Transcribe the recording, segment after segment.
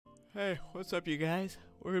Hey, what's up, you guys?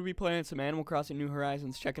 We're gonna be playing some Animal Crossing New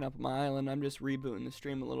Horizons, checking up my island. I'm just rebooting the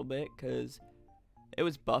stream a little bit because it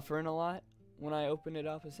was buffering a lot when I opened it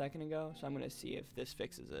up a second ago, so I'm gonna see if this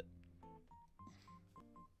fixes it.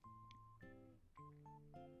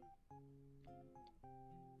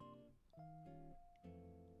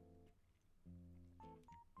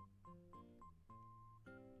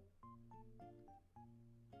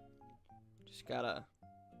 Just gotta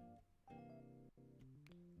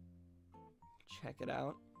check it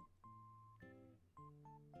out.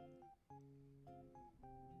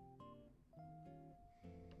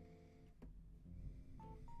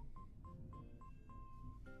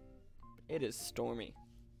 It is stormy.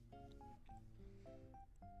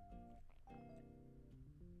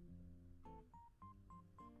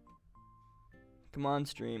 Come on,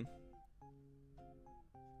 stream.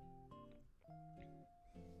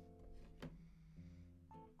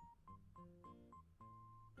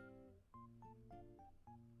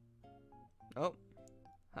 Oh,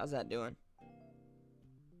 how's that doing?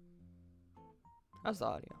 How's the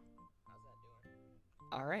audio?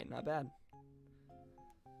 Alright, not bad.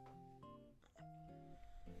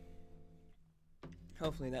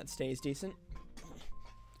 Hopefully that stays decent.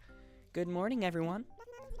 Good morning, everyone.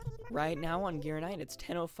 Right now on Gear Night, it's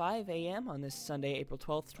 10:05 a.m. on this Sunday, April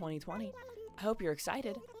 12th, 2020. I hope you're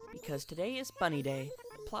excited, because today is Bunny Day.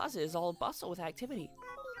 The plaza is all bustle with activity.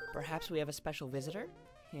 Perhaps we have a special visitor?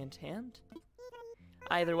 Hint, hint.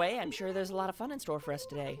 Either way, I'm sure there's a lot of fun in store for us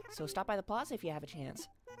today, so stop by the plaza if you have a chance.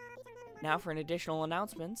 Now for an additional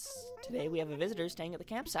announcements. Today we have a visitor staying at the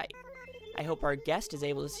campsite. I hope our guest is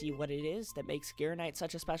able to see what it is that makes Gear Night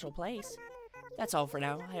such a special place. That's all for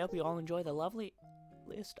now. I hope you all enjoy the lovely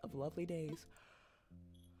list of lovely days.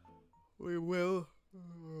 Will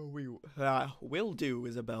do,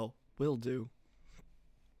 Isabel. Will do.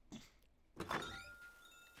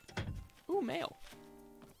 Ooh, mail.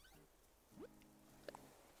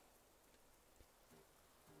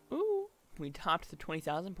 Ooh, we topped the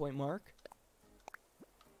 20,000 point mark.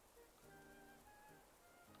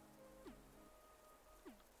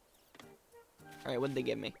 Alright, what did they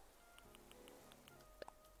give me?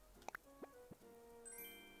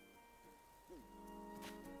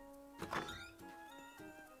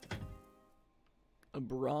 A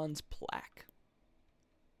bronze plaque.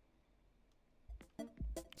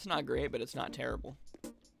 It's not great, but it's not terrible.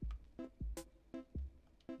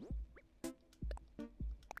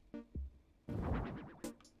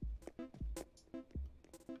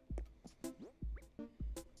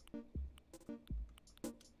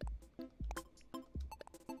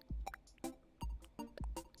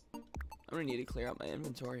 I'm gonna need to clear out my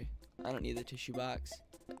inventory. I don't need the tissue box.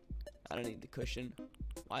 I don't need the cushion.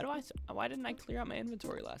 Why didn't I clear out my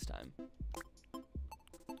inventory last time?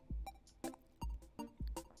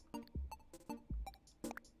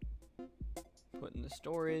 Put in the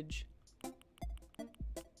storage.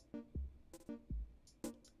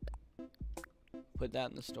 Put that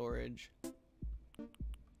in the storage.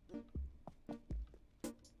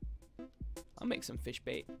 I'll make some fish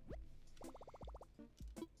bait.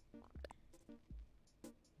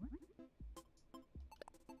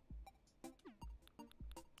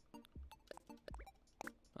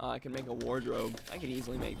 I can make a wardrobe. I could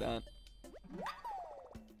easily make that.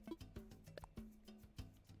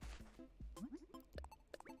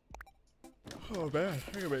 Oh man,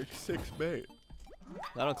 I can make 6 bait.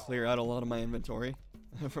 That'll clear out a lot of my inventory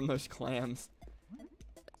from those clams.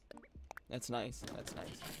 That's nice. That's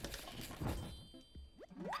nice.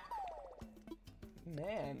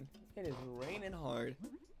 Man, it is raining hard.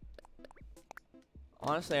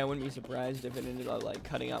 Honestly, I wouldn't be surprised if it ended up like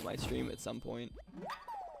cutting out my stream at some point.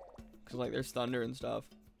 Cause like there's thunder and stuff.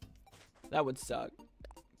 That would suck.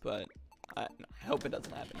 But I hope it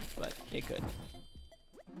doesn't happen, but it could.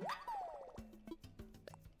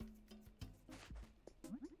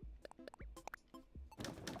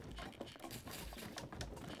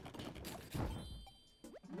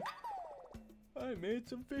 I made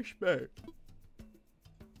some fish bait.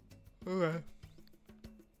 Okay.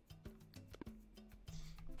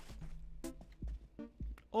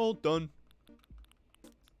 All done.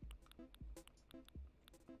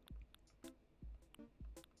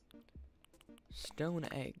 Stone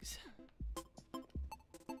eggs.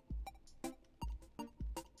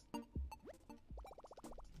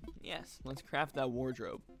 Yes, let's craft that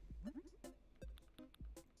wardrobe.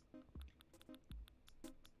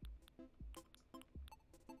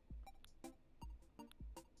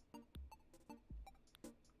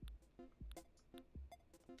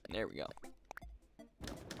 There we go.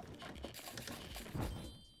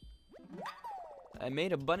 I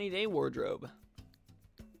made a Bunny Day wardrobe.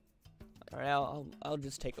 Alright, I'll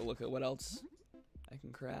just take a look at what else I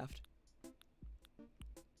can craft.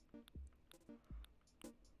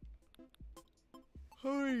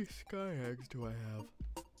 How many sky eggs do I have?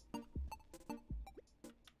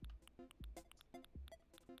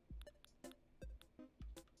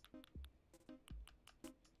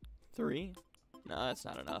 3? No, that's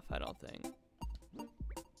not enough, I don't think.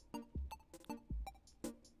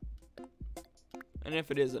 And if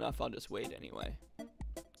it is enough, I'll just wait anyway.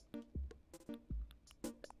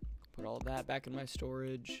 Put all that back in my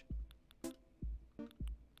storage.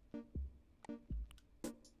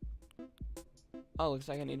 Oh, looks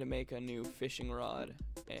like I need to make a new fishing rod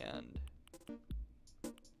and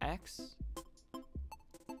axe.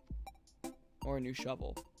 Or a new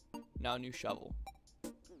shovel. No, a new shovel.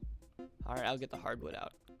 Alright, I'll get the hardwood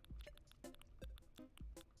out.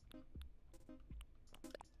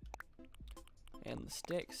 And the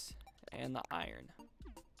sticks. And the iron.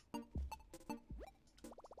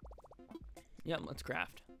 Yep, let's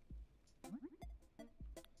craft.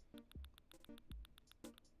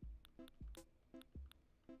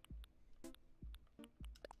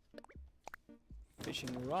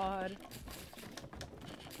 Fishing rod.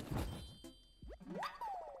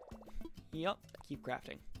 Yep, keep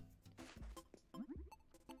crafting.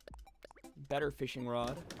 Better fishing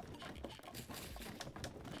rod.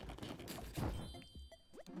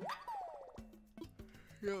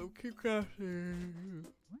 Yo, keep crafting.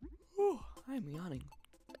 Whew, I'm yawning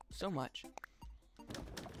so much.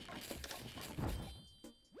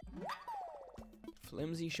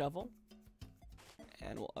 Flimsy shovel.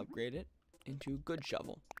 And we'll upgrade it into good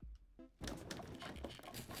shovel.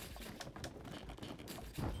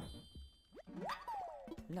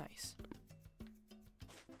 Nice.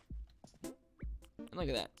 And look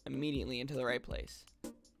at that. Immediately into the right place.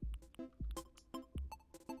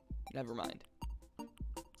 Never mind.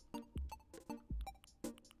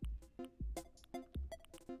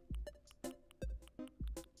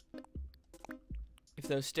 If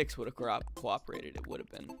those sticks would have cooperated, it would have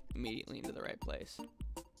been immediately into the right place.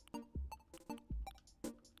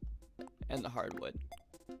 And the hardwood.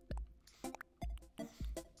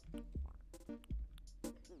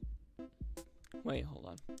 Wait, hold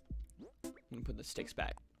on. I'm gonna put the sticks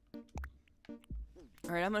back.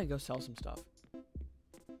 Alright, I'm gonna go sell some stuff.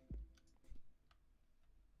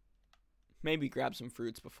 Maybe grab some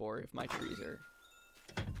fruits before if my trees are...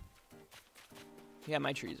 Yeah,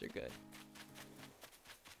 my trees are good.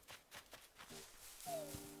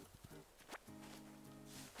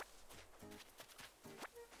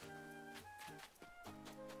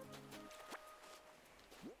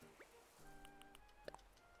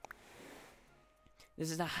 This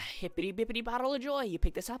is a hippity-bippity bottle of joy. You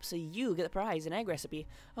pick this up so you get the prize, an egg recipe.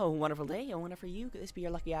 Oh, wonderful day. Oh, wonderful you. Could this be your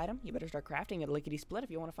lucky item? You better start crafting at a lickety-split if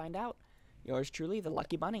you want to find out. Yours truly, the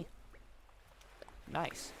Lucky Bunny.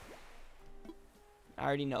 Nice. I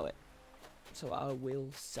already know it. So I will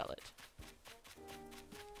sell it.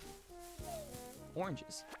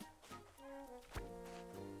 Oranges.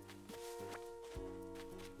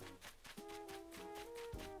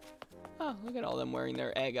 Oh, look at all them wearing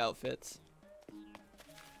their egg outfits.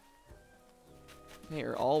 They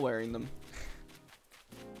are all wearing them.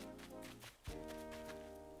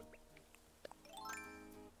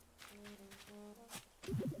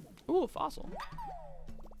 Ooh, a fossil.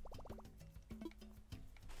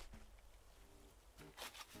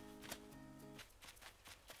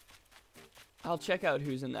 I'll check out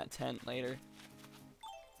who's in that tent later.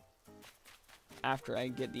 After I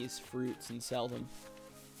get these fruits and sell them.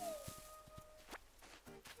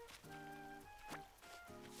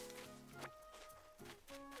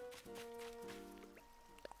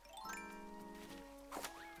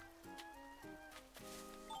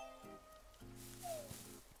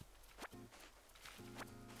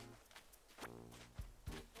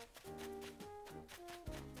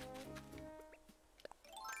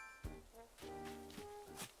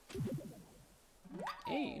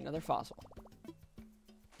 Hey, another fossil.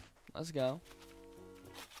 Let's go.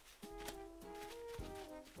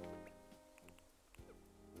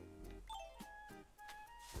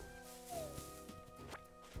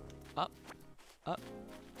 Up, up,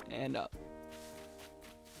 and up.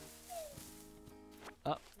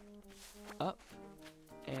 Up, up,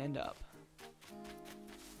 and up.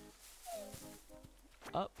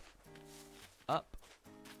 Up, up.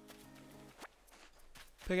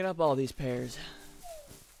 Picking up all these pears.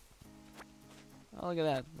 Oh, look at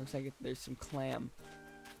that. Looks like there's some clam.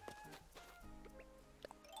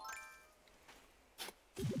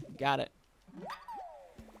 Got it.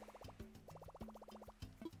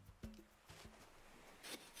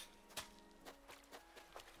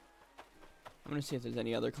 I'm gonna see if there's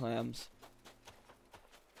any other clams.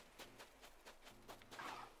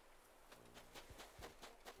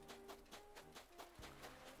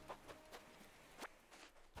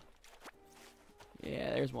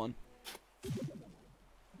 Yeah, there's one.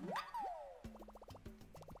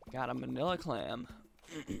 Got a manila clam.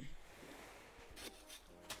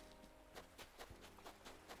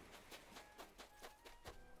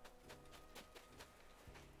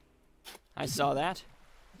 I saw that.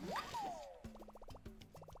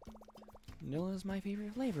 Vanilla is my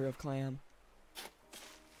favorite flavor of clam.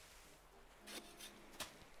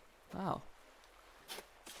 Wow.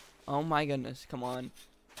 Oh my goodness, come on.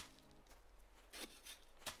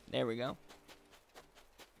 There we go.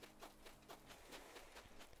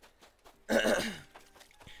 Oh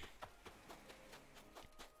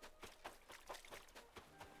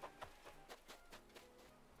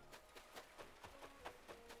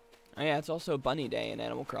yeah, it's also Bunny Day in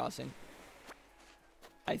Animal Crossing.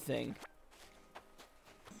 I think.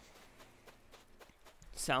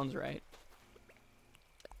 Sounds right.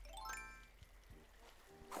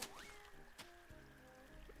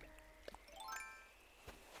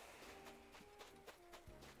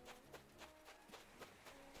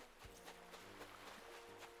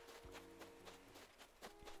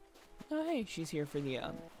 Oh hey, she's here for the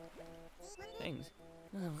things.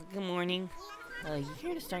 Oh, good morning. You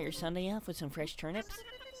here to start your Sunday off with some fresh turnips?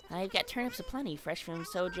 I've got turnips aplenty, fresh from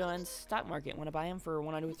Sojo and Stock Market. Want to buy them for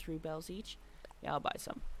 103 bells each? Yeah, I'll buy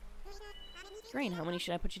some. Great, how many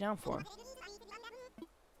should I put you down for?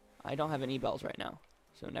 I don't have any bells right now,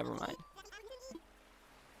 so never mind.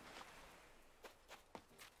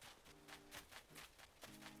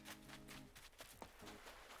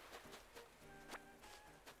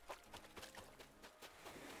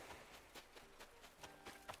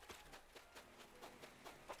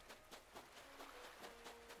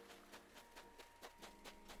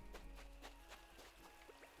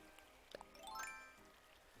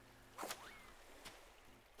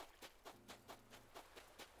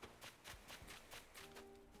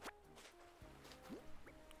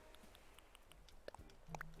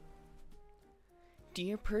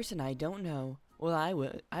 Dear person I don't know. Well,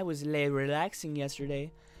 I was relaxing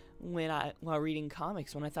yesterday while reading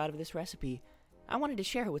comics when I thought of this recipe. I wanted to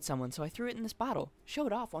share it with someone, so I threw it in this bottle. Show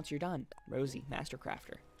it off once you're done. Rosie, Master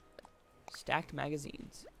Crafter. Stacked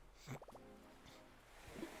magazines.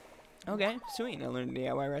 Okay, sweet. I learned a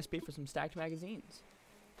DIY recipe for some stacked magazines.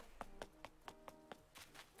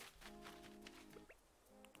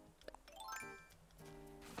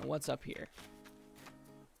 What's up here?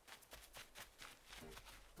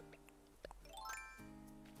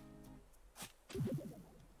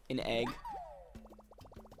 An egg.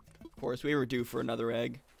 Of course, we were due for another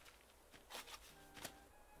egg.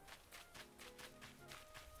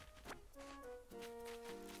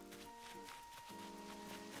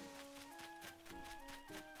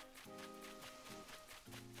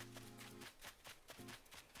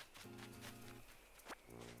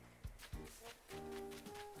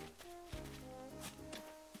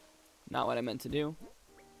 Not what I meant to do.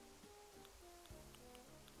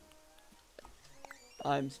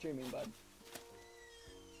 I'm streaming, bud.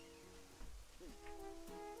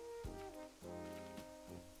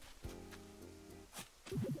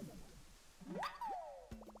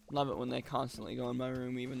 Love it when they constantly go in my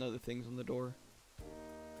room, even though the thing's on the door.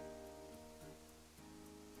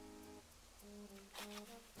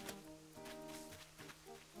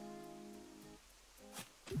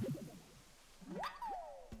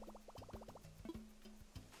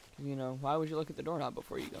 You know, why would you look at the doorknob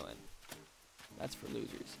before you go in? That's for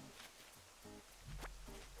losers.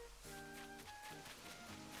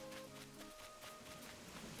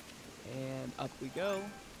 And up we go.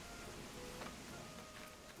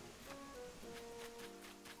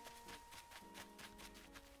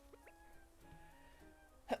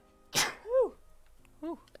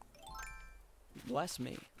 Whew. Bless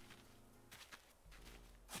me.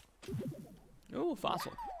 Ooh,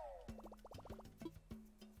 fossil.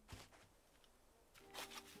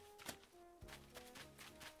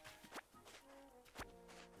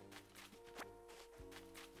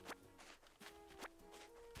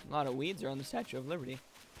 A lot of weeds are on the Statue of Liberty.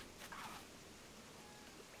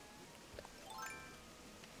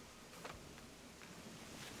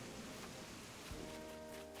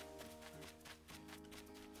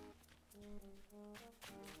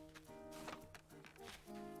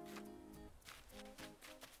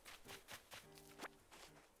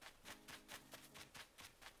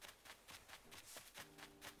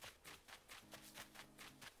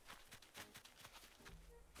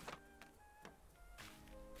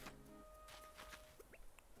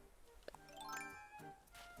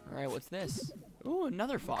 Alright, what's this? Ooh,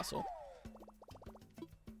 another fossil.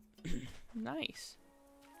 Nice.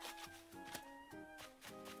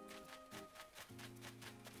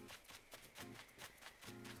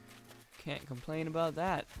 Can't complain about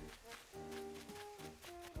that.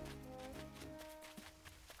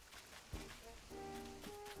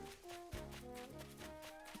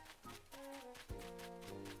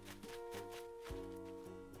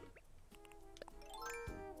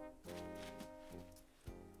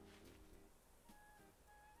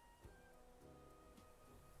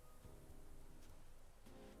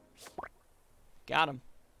 Got him.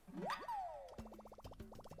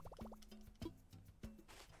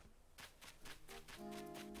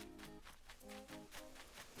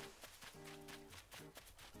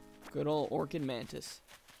 Good old orchid mantis.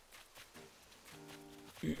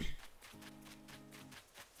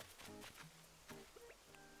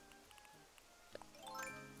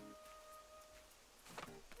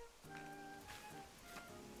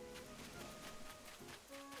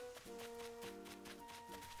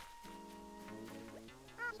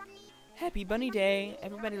 Happy Bunny Day!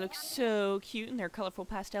 Everybody looks so cute in their colorful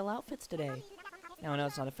pastel outfits today. Now I know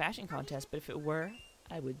it's not a fashion contest, but if it were,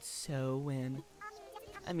 I would so win.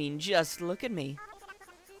 I mean, just look at me.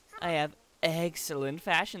 I have excellent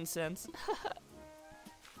fashion sense.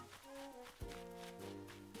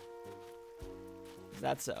 Is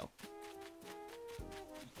that so?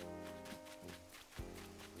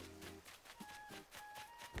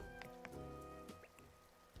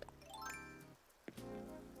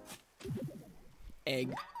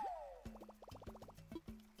 Egg.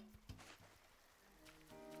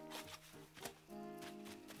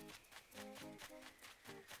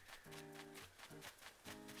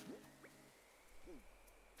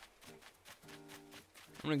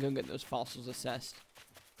 I'm gonna go get those fossils assessed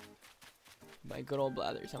by good old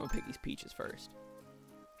Blathers. I'm gonna pick these peaches first.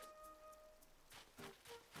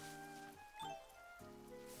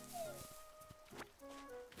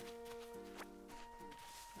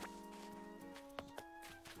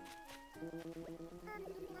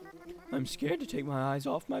 I'm scared to take my eyes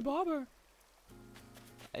off my bobber.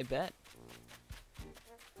 I bet.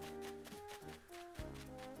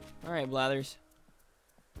 Alright, Blathers.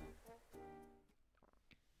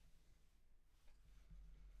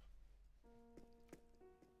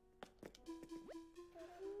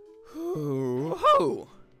 Hoo-hoo!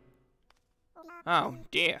 Oh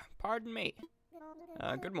dear, pardon me.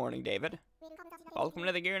 Good morning, David. Welcome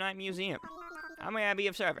to the Gear Knight Museum. How may I be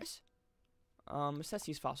of service? Assess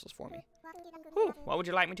these fossils for me. Ooh, what would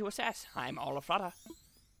you like me to assess? I'm all aflutter.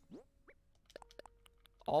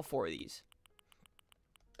 All four of these.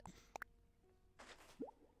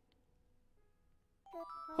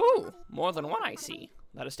 Ooh, more than one I see.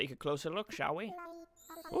 Let us take a closer look, shall we?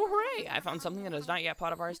 Oh, hooray! I found something that is not yet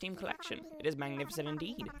part of our esteemed collection. It is magnificent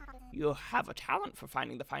indeed. You have a talent for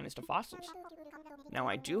finding the finest of fossils. Now,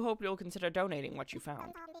 I do hope you'll consider donating what you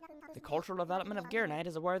found. The cultural development of Gear Knight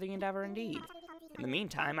is a worthy endeavor indeed. In the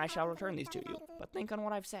meantime, I shall return these to you, but think on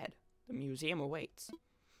what I've said. The museum awaits.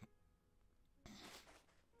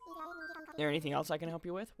 Is there anything else I can help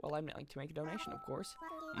you with? Well, I'd like to make a donation, of course.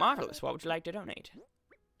 Marvelous. What would you like to donate?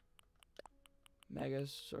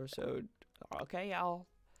 Megas or so. Okay, I'll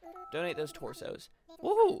donate those torsos.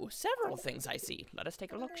 Woohoo! Several things I see. Let us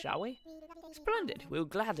take a look, shall we? Splendid. We'll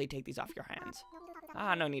gladly take these off your hands.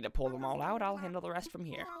 Ah, no need to pull them all out. I'll handle the rest from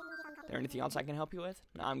here. Is there anything else I can help you with?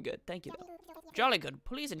 No, I'm good. Thank you, though. Jolly good.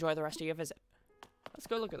 Please enjoy the rest of your visit. Let's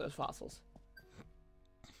go look at those fossils.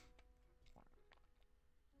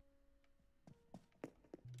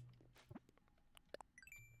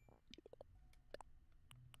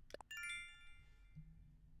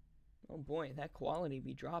 Oh boy, that quality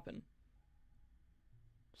be dropping.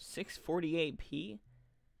 648p?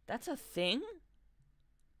 That's a thing?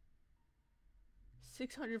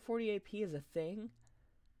 648p is a thing?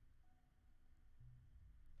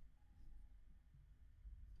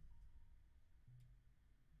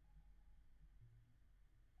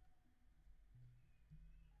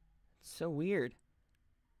 It's so weird.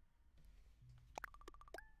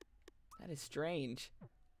 That is strange.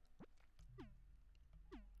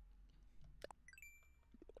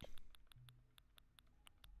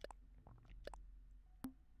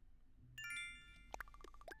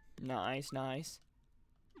 Nice, nice.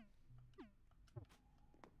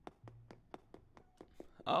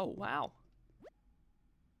 Oh, wow.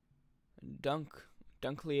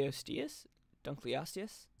 Dunkleosteus?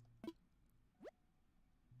 Dunkleosteus?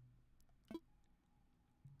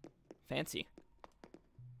 Fancy.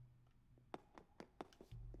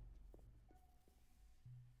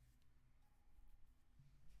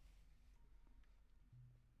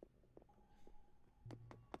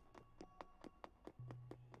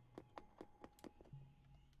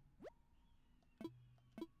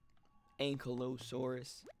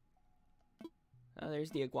 Ankylosaurus. Oh,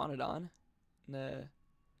 there's the Iguanodon. The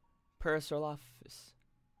Parasaurolophus.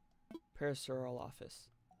 Parasaurolophus.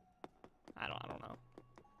 I don't know.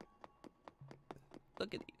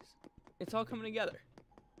 Look at these. It's all coming together.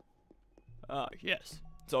 Ah, yes.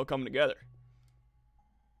 It's all coming together.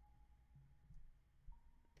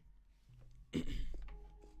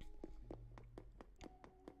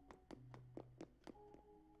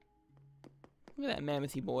 Look at that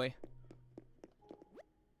mammothy boy.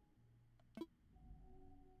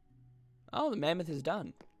 Oh, the mammoth is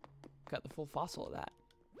done. Got the full fossil of that.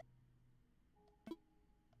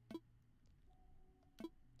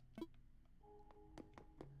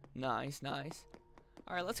 Nice, nice.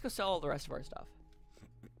 Alright, let's go sell all the rest of our stuff.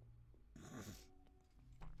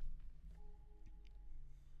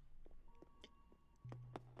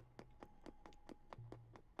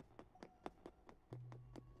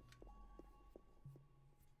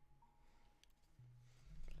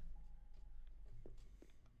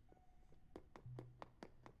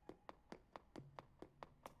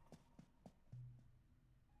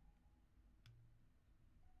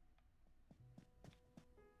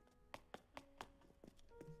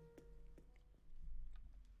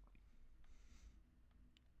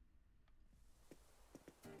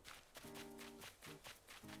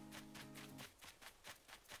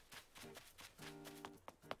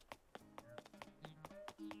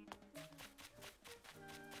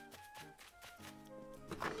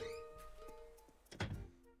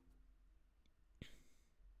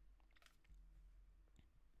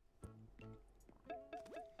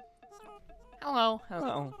 Hello.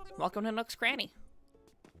 Hello. Welcome to Nook's Cranny.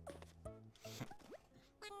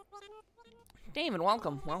 David,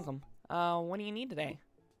 welcome. Welcome. What do you need today?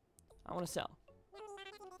 I want to sell.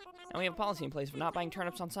 And we have a policy in place for not buying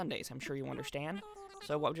turnips on Sundays. I'm sure you understand.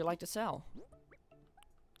 So what would you like to sell?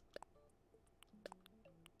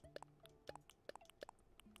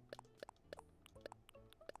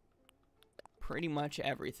 Pretty much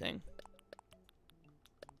everything.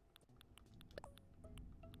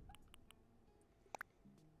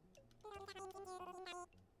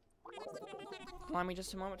 Allow me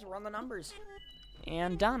just a moment to run the numbers.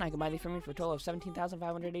 And done. I can buy these from you for a total of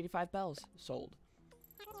 17,585 bells. Sold.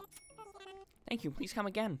 Thank you. Please come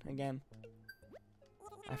again. Again.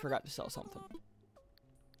 I forgot to sell something.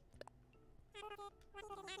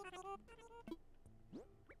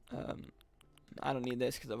 I don't need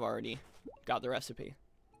this because I've already got the recipe.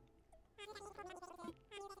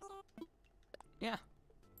 Yeah.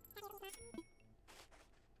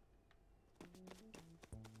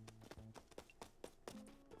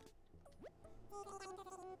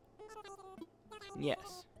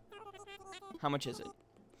 Yes. How much is it?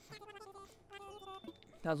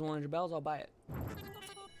 1,100 bells, I'll buy it.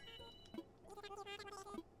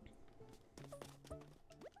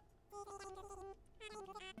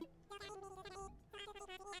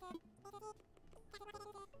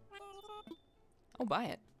 I'll buy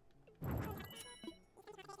it.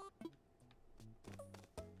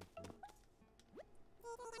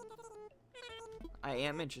 I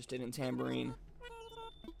am interested in tambourine.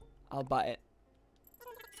 I'll buy it.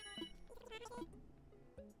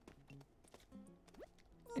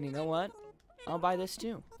 And you know what? I'll buy this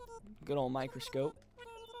too. Good old microscope.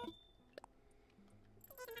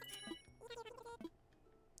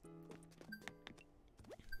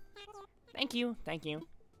 Thank you. Thank you.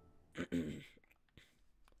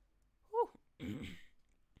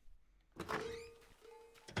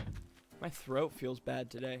 My throat feels bad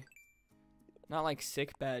today. Not like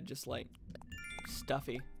sick bad, just like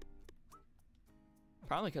stuffy.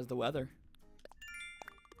 Probably because of the weather.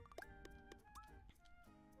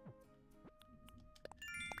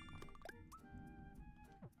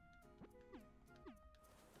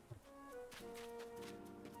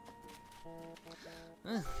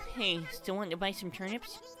 Hey, still want to buy some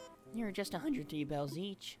turnips? They're just 103 bells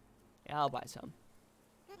each. Yeah, I'll buy some.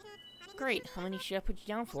 Great, how many should I put you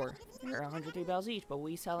down for? They're 103 bells each, but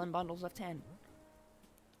we sell in bundles of 10.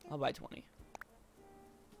 I'll buy 20.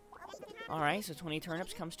 Alright, so 20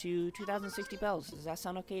 turnips comes to 2,060 bells. Does that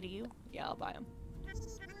sound okay to you? Yeah, I'll buy them.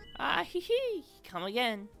 Ah, hee hee, come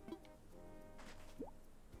again.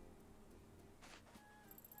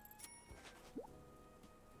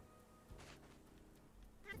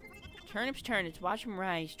 Turnips, turnips, watch them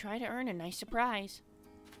rise. Try to earn a nice surprise.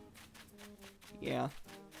 Yeah.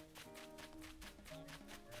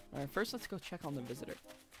 Alright, first let's go check on the visitor.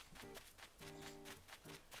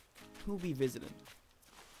 Who'll be visiting?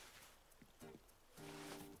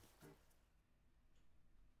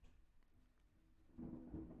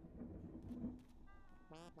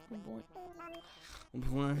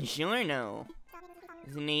 Well, sure, no.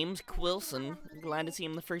 His name's Quilson. Glad to see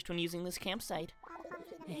I'm the first one using this campsite.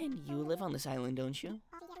 And you live on this island, don't you?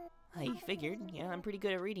 I figured. Yeah, I'm pretty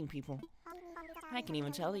good at reading people. I can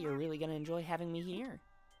even tell that you're really gonna enjoy having me here.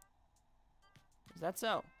 Is that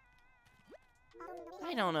so?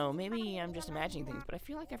 I don't know, maybe I'm just imagining things, but I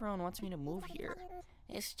feel like everyone wants me to move here.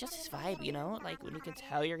 It's just this vibe, you know? Like when you can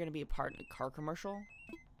tell you're gonna be a part in a car commercial.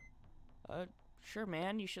 Sure,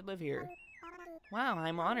 man, you should live here. Wow,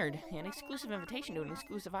 I'm honored. An exclusive invitation to an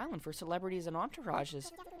exclusive island for celebrities and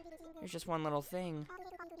entourages. There's just one little thing.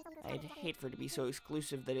 I'd hate for it to be so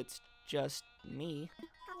exclusive that it's just me.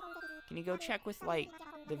 Can you go check with, like,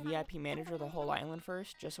 the VIP manager of the whole island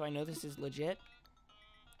first, just so I know this is legit?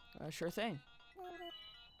 Sure thing.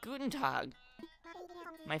 Guten Tag.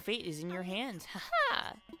 My fate is in your hands.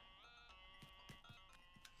 Haha!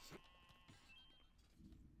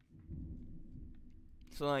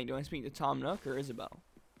 So, like, do I speak to Tom Nook or Isabel?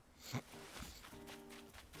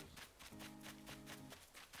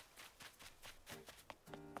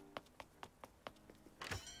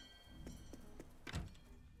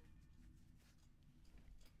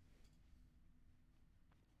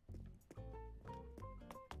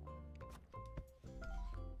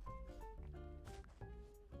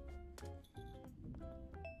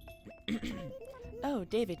 Oh,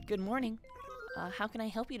 David, good morning. How can I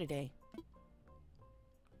help you today?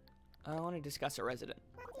 I want to discuss a resident.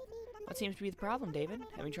 What seems to be the problem, David?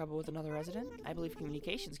 Having trouble with another resident? I believe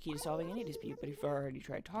communication is key to solving any dispute, but if you've already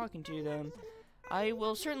tried talking to them, I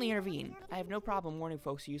will certainly intervene. I have no problem warning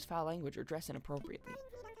folks who use foul language or dress inappropriately.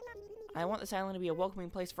 I want this island to be a welcoming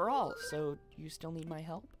place for all, so do you still need my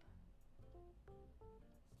help?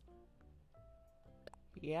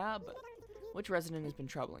 Yeah, but which resident has been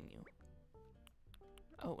troubling you?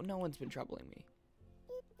 Oh, no one's been troubling me.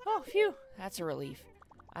 Oh, phew, that's a relief.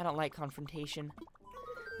 I don't like confrontation.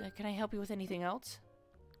 Can I help you with anything else?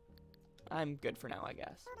 I'm good for now, I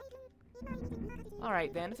guess.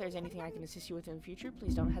 Alright then, if there's anything I can assist you with in the future,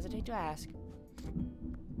 please don't hesitate to ask.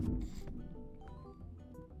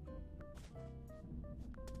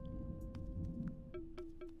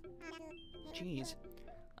 Jeez.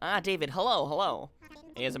 David, hello.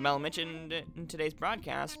 Isabel mentioned in today's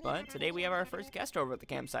broadcast, but today we have our first guest over at the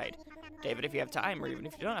campsite. David, if you have time, or even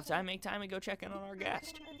if you don't have time, make time and go check in on our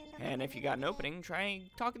guest. And if you got an opening, try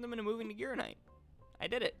talking them into moving to Gearonite. I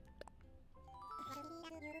did it.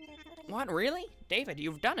 What, really? David,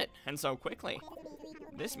 you've done it, and so quickly.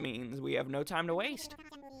 This means we have no time to waste.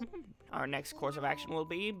 Our next course of action will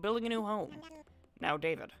be building a new home. Now,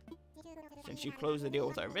 David, since you closed the deal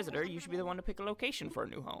with our visitor, you should be the one to pick a location for a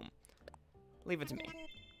new home. Leave it to me.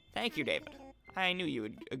 Thank you, David. I knew you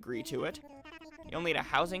would agree to it. You'll need a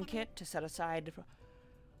housing kit to set aside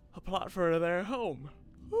a plot for another home.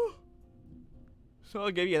 So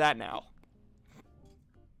I'll give you that now.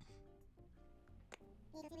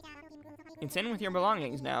 It's in with your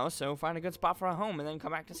belongings now, so find a good spot for a home and then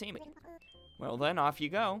come back to see me. Well then, off you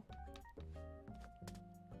go.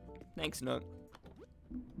 Thanks, Nook.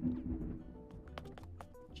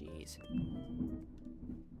 Jeez.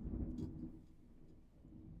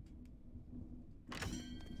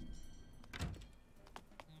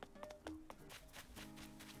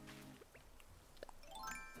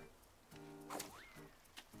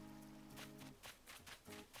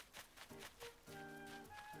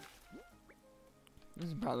 This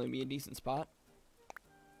would probably be a decent spot.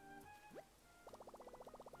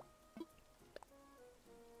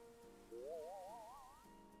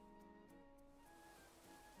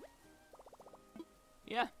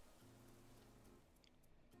 Yeah.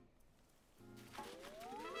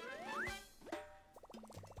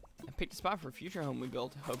 I picked a spot for a future home we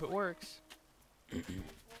built. Hope it works.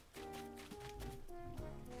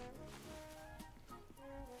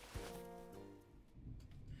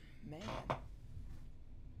 Man.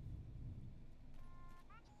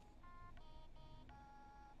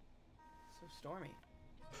 So stormy.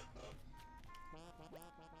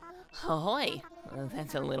 Ahoy!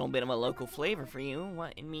 That's a little bit of a local flavor for you.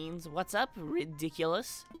 What it means, what's up,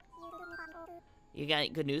 ridiculous? You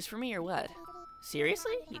got good news for me or what?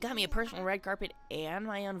 Seriously? You got me a personal red carpet and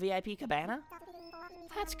my own VIP cabana?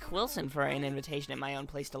 That's Quilson for an invitation at my own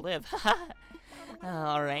place to live.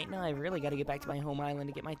 Alright, now I've really got to get back to my home island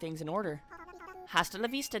to get my things in order. Hasta la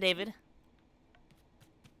vista, David.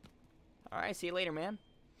 Alright, see you later, man.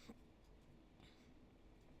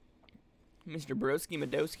 Mr. Broski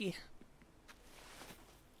Madowski.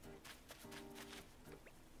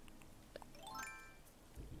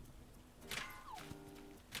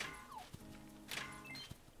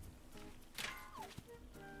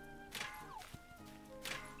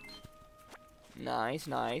 Nice,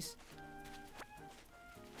 nice.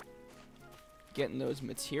 Getting those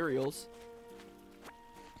materials.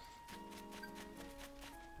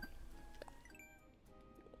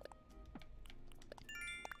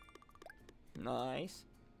 Nice.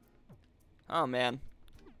 Oh, man.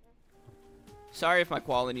 Sorry if my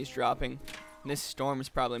quality's dropping. This storm is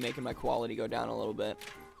probably making my quality go down a little bit.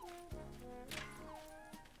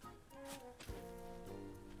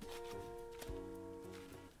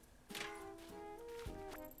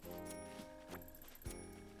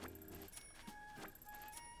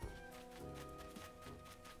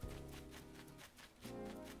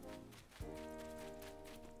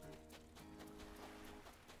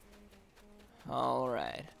 All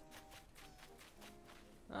right.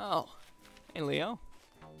 Oh, hey, Leo.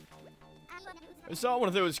 I saw one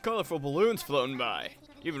of those colorful balloons floating by.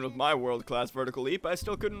 Even with my world-class vertical leap, I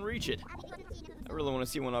still couldn't reach it. I really want to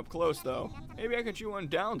see one up close, though. Maybe I could shoot one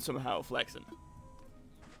down somehow, flexing.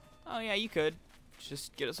 Oh, yeah, you could.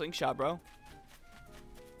 Just get a slingshot, bro.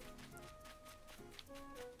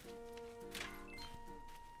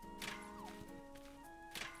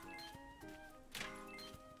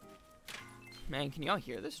 Man, can y'all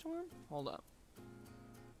hear this storm? Hold up.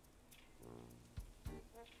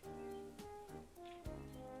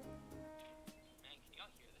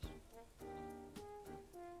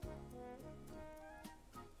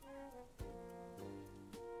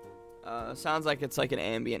 Sounds like it's like an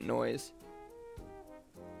ambient noise.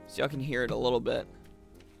 So y'all can hear it a little bit.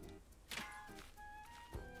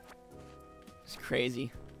 It's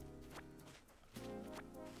crazy.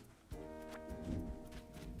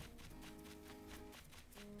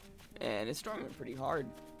 And it's storming pretty hard.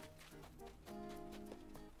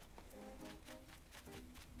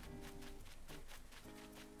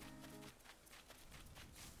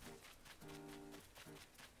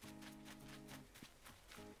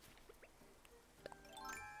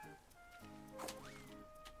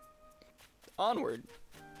 Onward.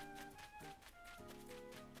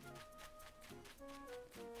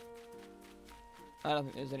 I don't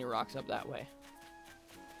think there's any rocks up that way.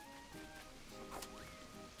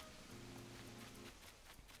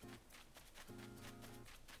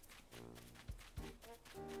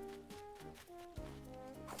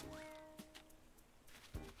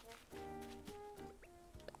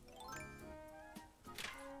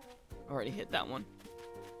 Already hit that one.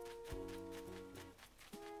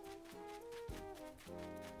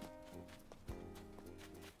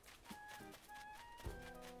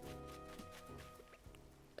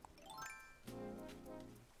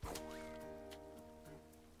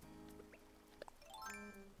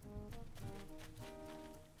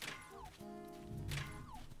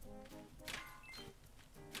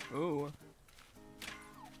 Ooh.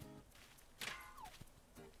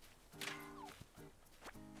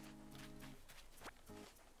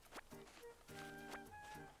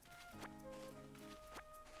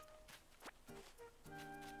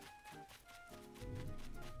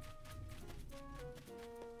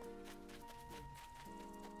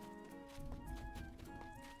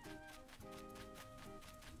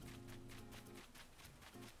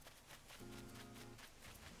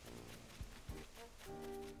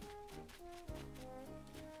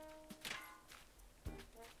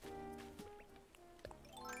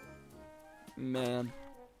 Man.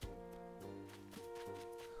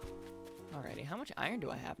 Alrighty, how much iron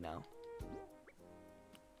do I have now?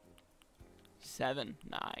 7.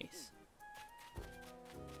 Nice. I'm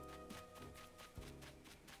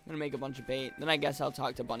gonna make a bunch of bait. Then I guess I'll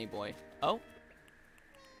talk to Bunny Boy. Oh.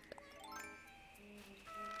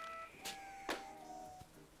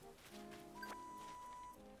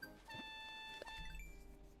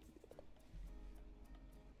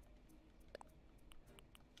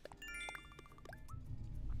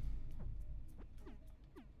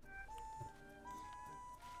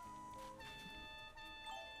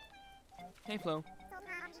 Hey, Flo.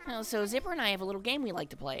 Oh, so Zipper and I have a little game we like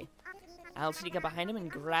to play. I'll sneak up behind him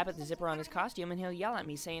and grab at the zipper on his costume, and he'll yell at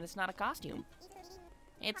me saying it's not a costume.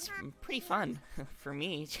 It's pretty fun, for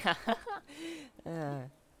me.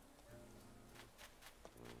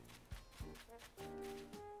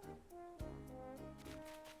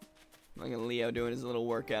 Look at Leo doing his little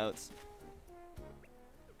workouts.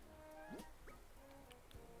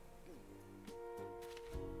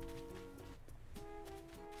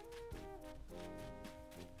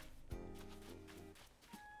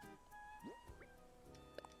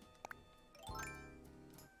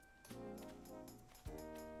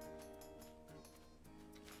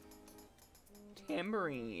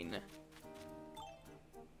 Tambourine.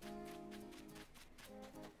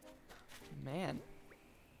 Man.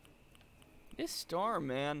 This storm,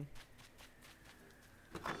 man.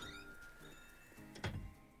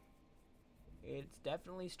 It's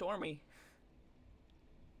definitely stormy.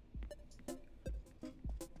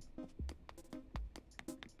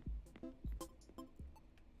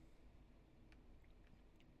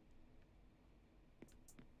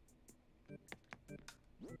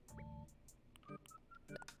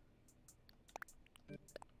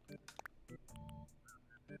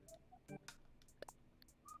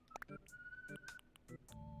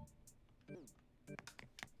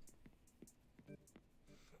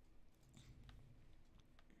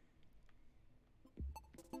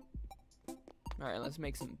 Alright, let's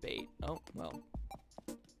make some bait. Oh, well.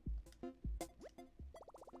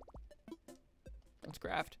 Let's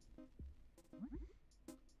craft.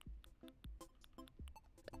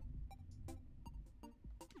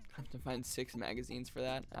 I have to find 6 magazines for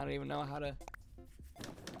that. I don't even know how to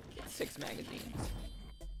get 6 magazines.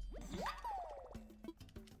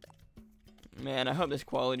 Man, I hope this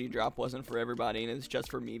quality drop wasn't for everybody and it's just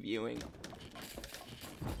for me viewing.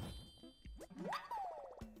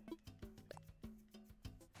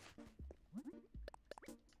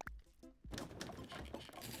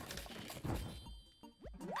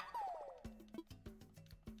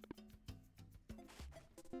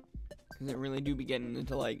 Cause it really do be getting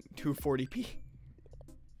into like 240p.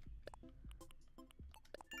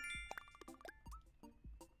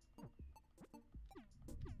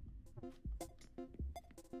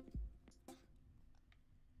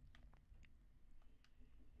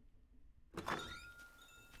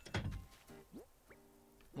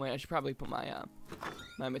 Wait, I should probably put my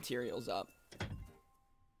my materials up.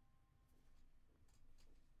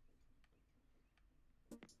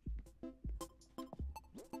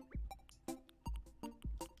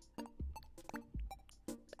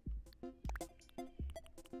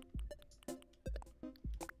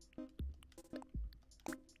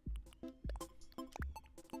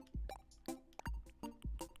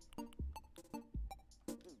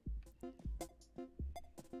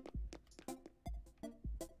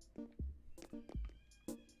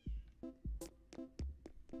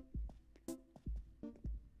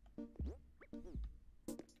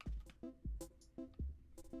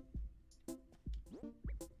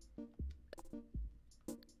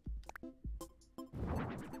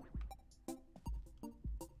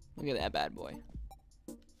 Look at that bad boy.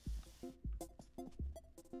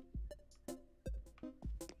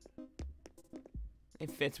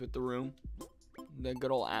 It fits with the room. The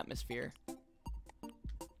good old atmosphere.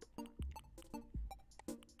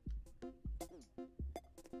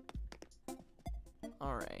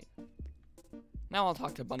 Alright. Now I'll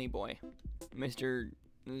talk to Bunny Boy. Mr.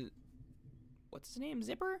 What's his name?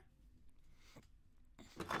 Zipper?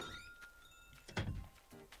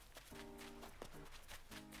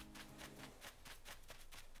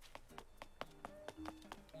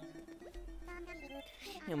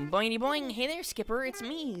 Boingy boing, hey there, Skipper, it's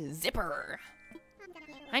me, Zipper.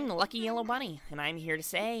 I'm the lucky yellow bunny, and I'm here to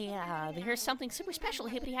say, there's something super special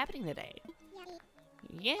hippity happening today.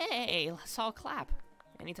 Yay, let's all clap.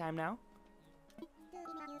 Anytime now.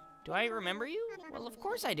 Do I remember you? Well, of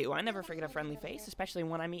course I do. I never forget a friendly face, especially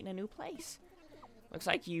when I meet in a new place. Looks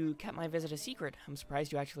like you kept my visit a secret. I'm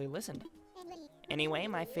surprised you actually listened. Anyway,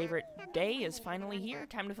 my favorite day is finally here.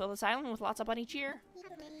 Time to fill this island with lots of bunny cheer.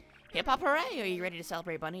 Hip hop hooray! Are you ready to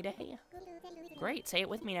celebrate Bunny Day? Great, say it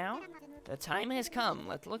with me now. The time has come.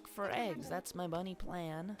 Let's look for eggs. That's my bunny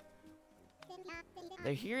plan.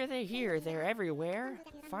 They're here, they're everywhere.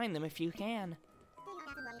 Find them if you can.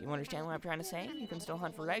 Do you understand what I'm trying to say? You can still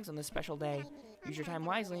hunt for eggs on this special day. Use your time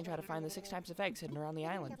wisely and try to find the 6 types of eggs hidden around the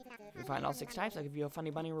island. If you find all 6 types, I'll give you a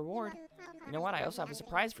funny bunny reward. You know what? I also have a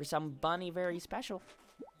surprise for some bunny very special.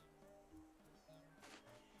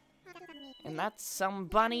 And that some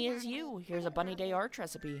bunny is you. Here's a Bunny Day art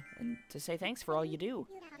recipe, and to say thanks for all you do.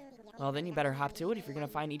 Well, then you better hop to it if you're gonna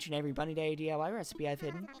find each and every Bunny Day DIY recipe I've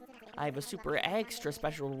hidden. I have a super extra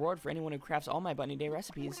special reward for anyone who crafts all my Bunny Day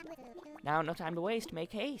recipes. Now, no time to waste.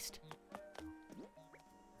 Make haste.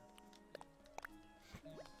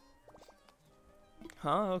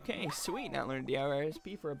 Huh, okay, sweet. Now learn a DIY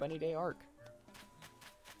recipe for a Bunny Day arc.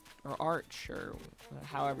 Or arch, or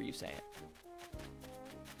however you say it.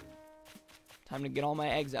 Time to get all my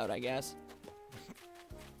eggs out, I guess.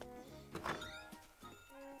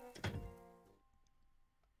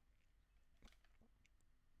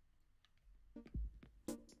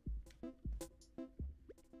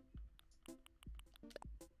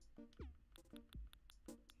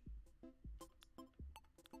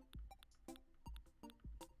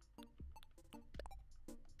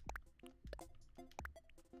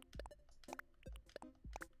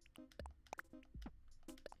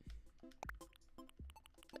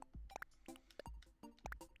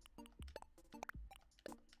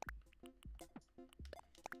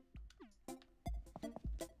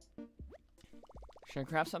 Should I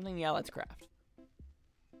craft something? Yeah, let's craft.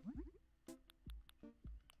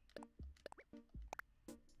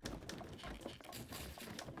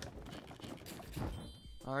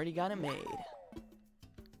 Already got it made.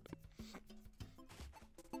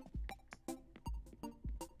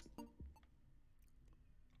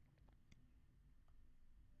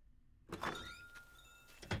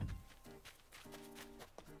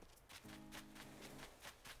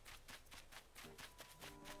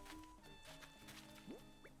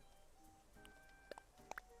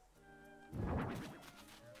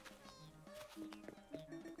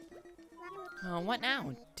 What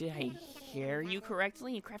now? Did I hear you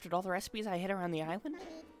correctly? You crafted all the recipes I hid around the island?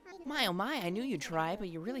 My oh my, I knew you'd try, but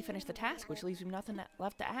you really finished the task, which leaves me nothing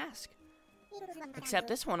left to ask. Except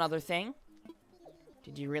this one other thing.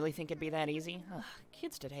 Did you really think it'd be that easy? Ugh,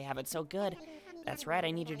 kids today have it so good. That's right,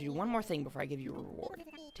 I need you to do one more thing before I give you a reward.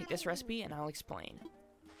 Take this recipe and I'll explain.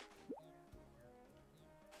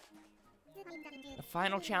 The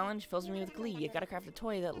final challenge fills me with glee. You gotta craft a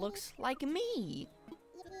toy that looks like me.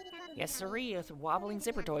 Yes, sirree, it's a wobbling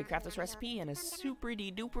zipper toy. Craft this recipe and a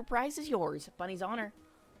super-de-duper prize is yours. Bunny's honor.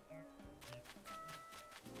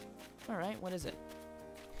 Alright, what is it?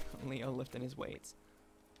 Leo lifting his weights.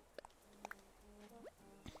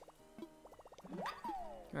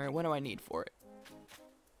 Alright, what do I need for it?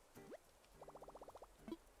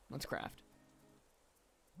 Let's craft.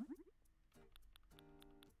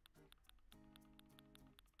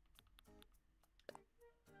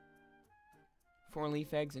 Four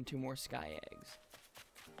leaf eggs and 2 more sky eggs.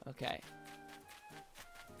 Okay.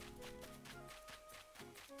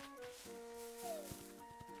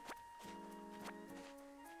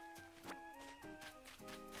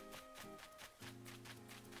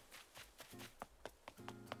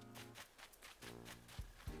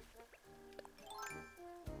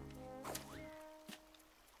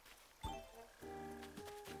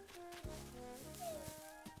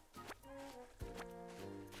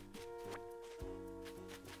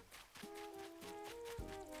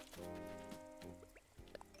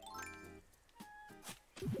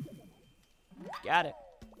 Got it.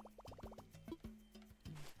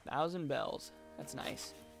 1,000 bells. That's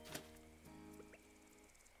nice.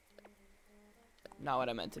 Not what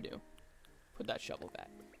I meant to do. Put that shovel back.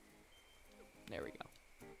 There we go.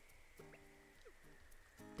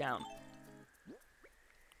 Down.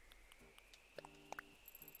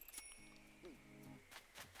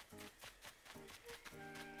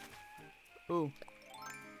 Ooh.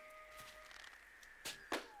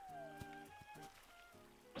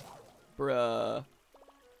 Bruh.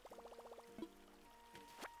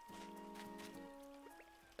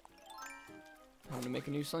 Time to make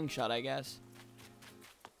a new slingshot, I guess.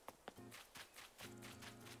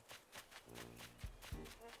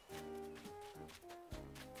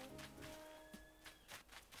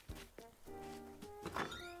 I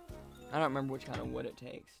don't remember which kind of wood it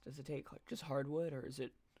takes. Does it take like just hardwood, or is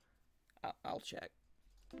it... I'll check.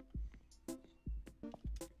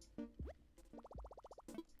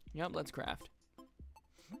 Yep, let's craft.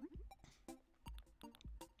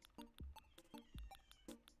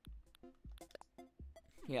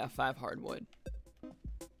 Yeah, 5 hardwood.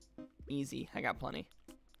 Easy, I got plenty.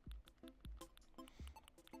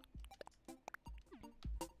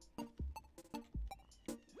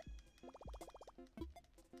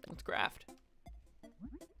 Let's craft.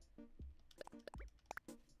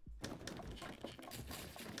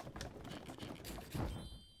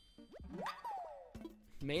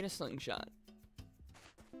 Made a slingshot.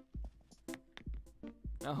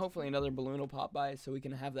 Now hopefully another balloon will pop by so we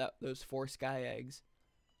can have those 4 sky eggs.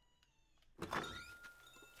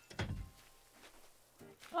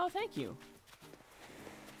 Oh, thank you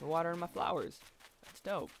for watering my flowers. That's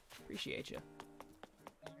dope. Appreciate you.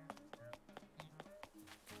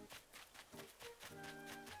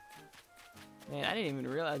 Man, I didn't even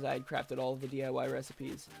realize I had crafted all of the DIY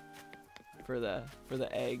recipes for the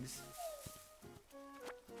eggs.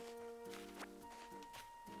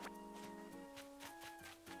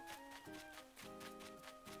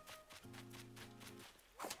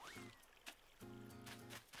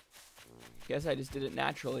 Guess I just did it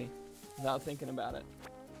naturally, without thinking about it.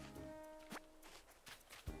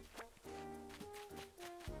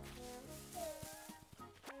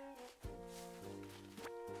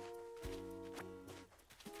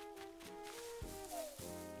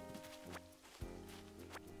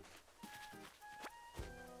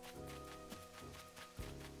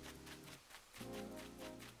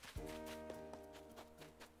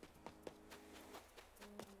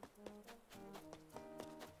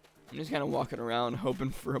 I'm just kind of walking around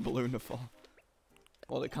hoping for a balloon to fall.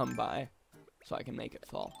 Well, to come by, so I can make it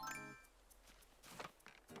fall.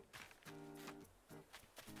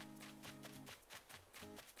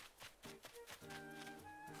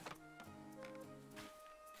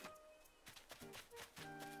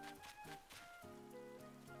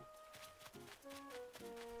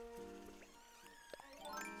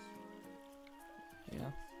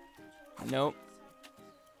 Nope.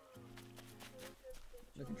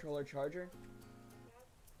 The controller charger?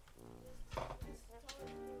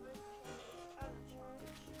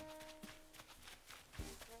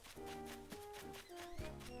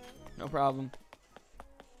 No problem.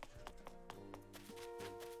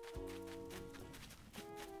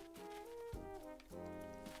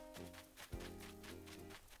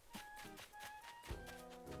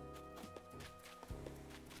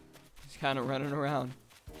 Just kind of running around.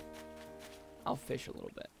 I'll fish a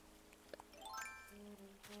little bit.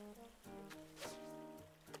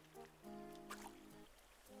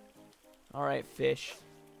 All right, fish.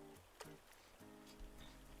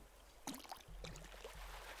 What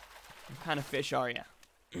kind of fish are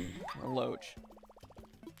you? A loach.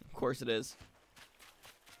 Of course it is.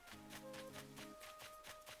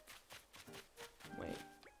 Wait.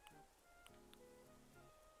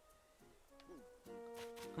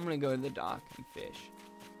 I'm gonna go to the dock and fish.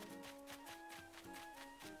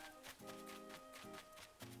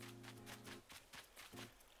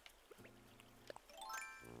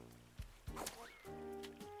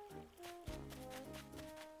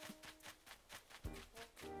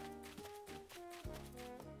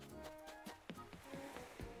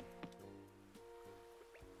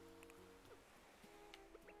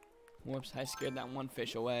 Whoops, I scared that one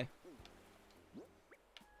fish away.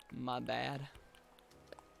 My bad.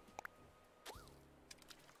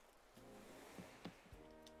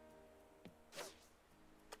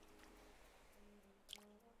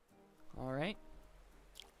 All right.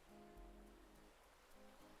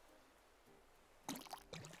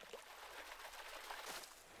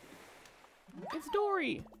 It's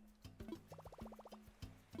Dory.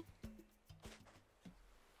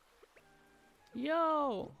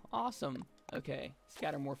 Yo, awesome. Okay,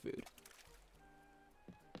 scatter more food.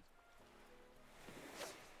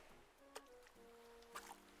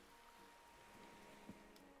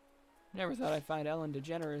 Never thought I'd find Ellen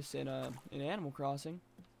DeGeneres in Animal Crossing.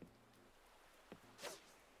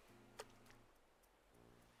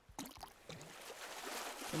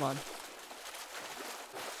 Come on.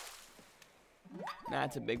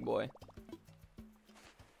 That's a big boy.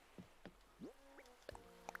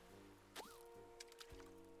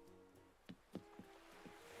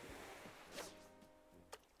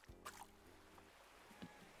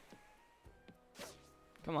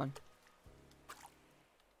 Come on.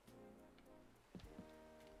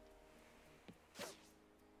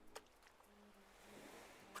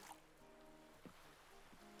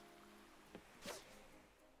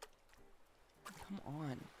 Come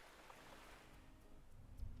on.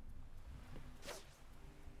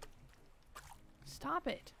 Stop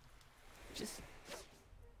it. Just...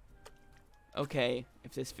 Okay,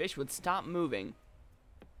 if this fish would stop moving,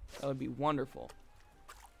 that would be wonderful.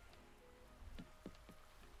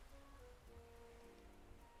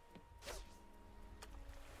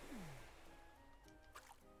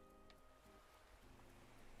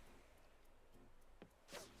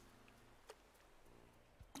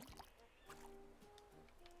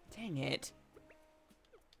 Dang it.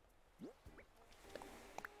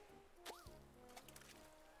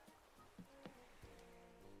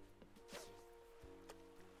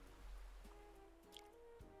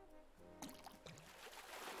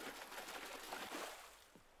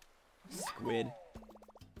 Squid.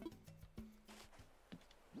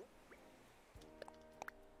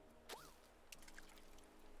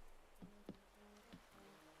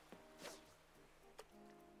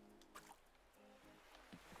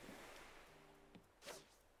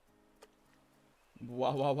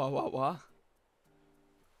 Wah wah wah wah wah.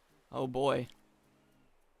 Oh boy.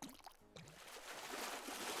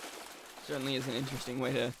 Certainly is an interesting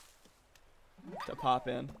way to pop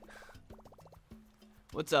in.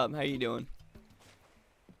 What's up? How you doing?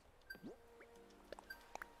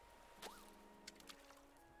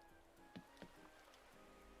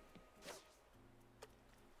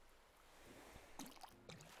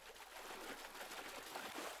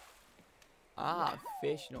 Ah,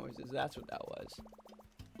 fish noises. That's what that was.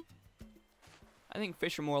 I think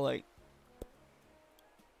fish are more like...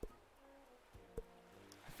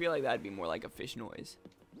 I feel like that'd be more like a fish noise.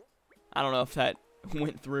 I don't know if that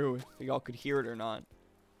went through, if y'all could hear it or not.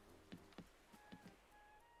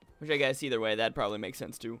 Which I guess either way, that'd probably make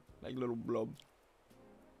sense too. Like little blub.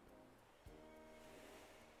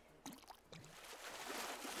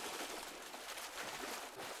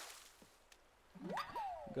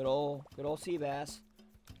 Good old sea bass.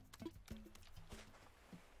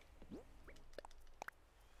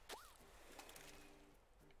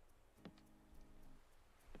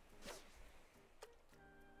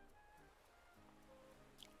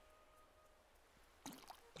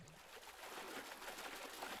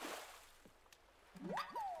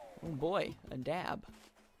 Oh boy, a dab.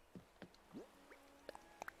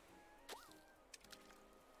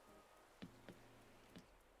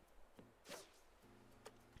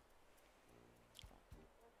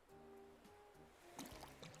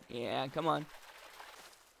 Yeah, come on.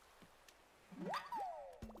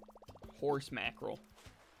 Horse mackerel.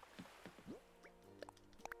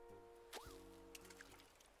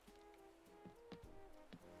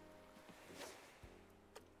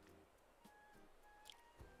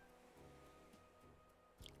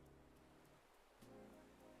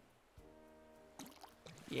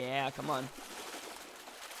 Yeah, come on.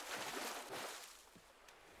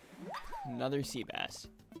 Another sea bass.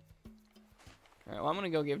 Alright, well, I'm gonna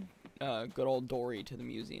go give good old Dory to the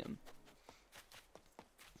museum.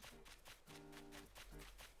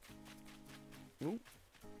 Ooh.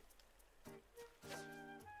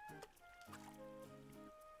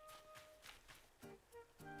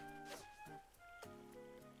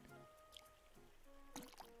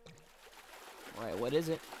 Alright, what is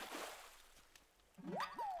it?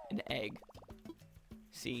 An egg.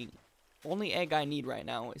 See, only egg I need right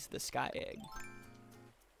now is the sky egg.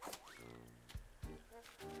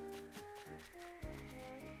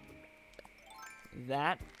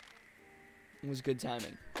 That was good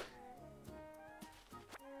timing.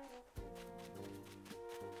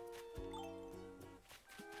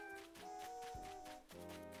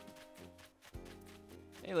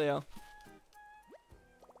 Hey, Leo.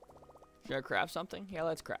 Should I craft something? Yeah,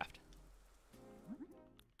 let's craft.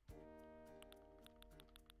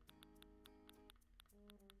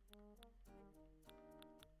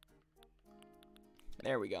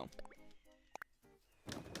 There we go.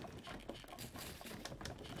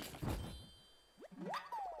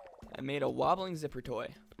 I made a wobbling zipper toy.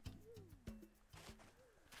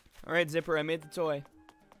 Alright, Zipper, I made the toy.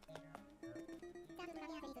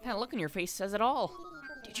 That look on your face says it all.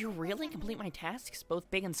 Did you really complete my tasks, both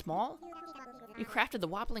big and small? You crafted the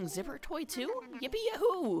wobbling zipper toy too?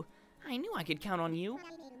 Yippee-yahoo! I knew I could count on you.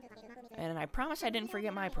 And I promise I didn't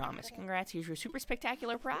forget my promise. Congrats, here's your super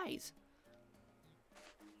spectacular prize.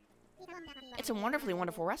 It's a wonderfully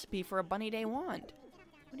wonderful recipe for a Bunny Day wand.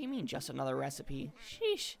 What do you mean, just another recipe?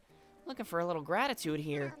 Sheesh. Looking for a little gratitude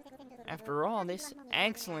here. After all this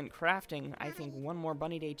excellent crafting, I think one more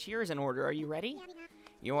Bunny Day cheer is in order. Are you ready?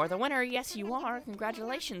 You're the winner. Yes, you are.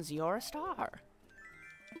 Congratulations, you're a star.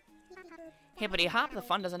 Hippity hop, the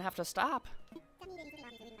fun doesn't have to stop.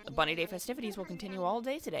 The Bunny Day festivities will continue all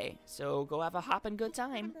day today, so go have a hoppin' good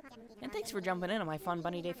time. And thanks for jumping in on my fun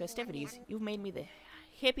Bunny Day festivities. You've made me the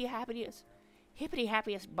hippity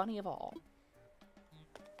happiest bunny of all.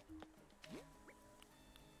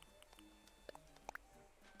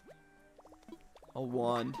 A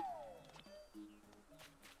wand.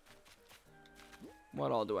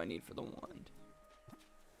 What all do I need for the wand?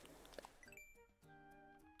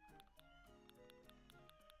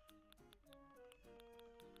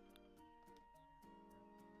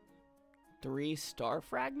 Three star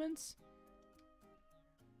fragments?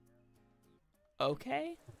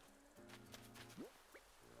 Okay.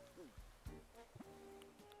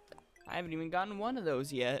 I haven't even gotten one of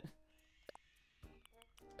those yet.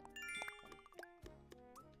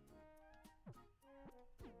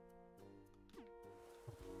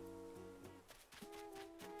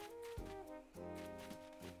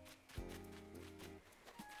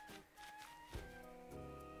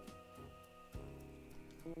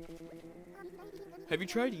 Have you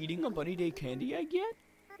tried eating a Bunny Day candy egg yet?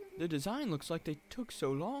 The design looks like they took so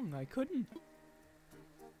long, I couldn't.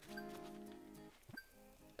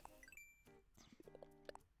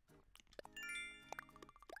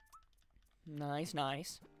 Nice,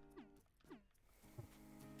 nice.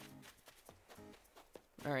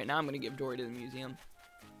 Alright, now I'm gonna give Dory to the museum.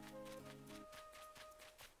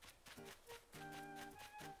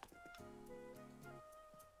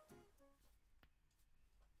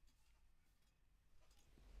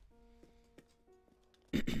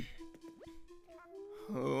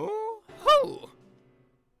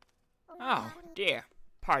 Oh, dear.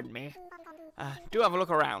 Pardon me. Do have a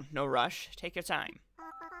look around. No rush. Take your time.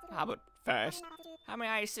 But first, how may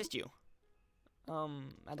I assist you?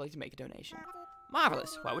 I'd like to make a donation.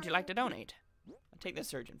 Marvelous. What would you like to donate? I'll take the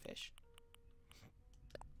surgeonfish.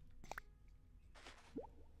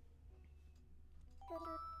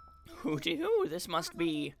 Hooty-hoo, this must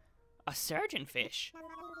be a surgeonfish.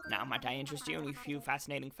 Now, might I interest you in a few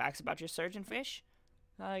fascinating facts about your surgeonfish?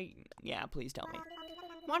 Yeah, please tell me.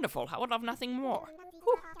 Wonderful, I would love nothing more.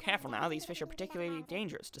 Whew, careful now, these fish are particularly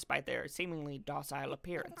dangerous, despite their seemingly docile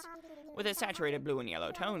appearance. With its saturated blue and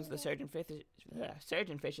yellow tones, the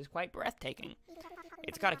surgeonfish is quite breathtaking.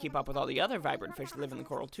 It's got to keep up with all the other vibrant fish that live in the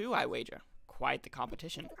coral too, I wager. Quite the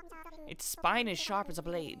competition. Its spine is sharp as a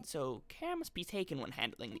blade, so care must be taken when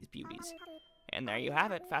handling these beauties. And there you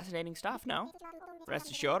have it. Fascinating stuff, no?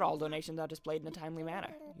 Rest assured, all donations are displayed in a timely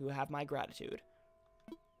manner. You have my gratitude.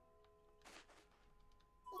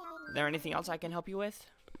 Is there anything else I can help you with?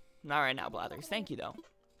 Not right now, Blathers. Thank you, though.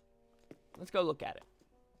 Let's go look at it.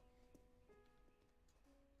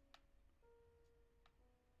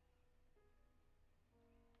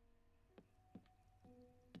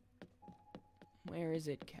 Where is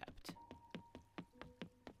it kept?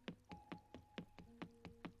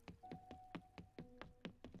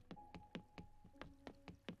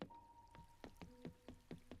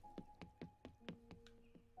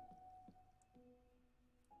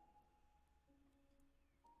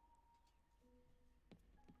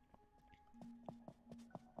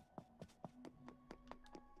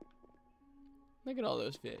 Look at all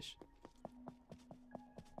those fish.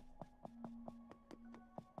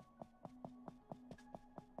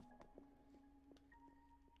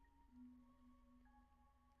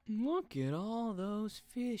 Look at all those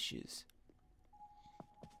fishes.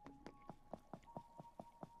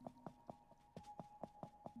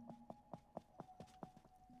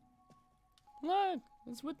 Look,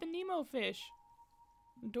 it's with the Nemo fish.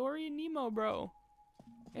 Dory and Nemo, bro.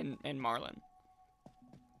 And Marlin.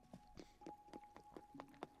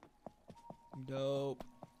 Dope.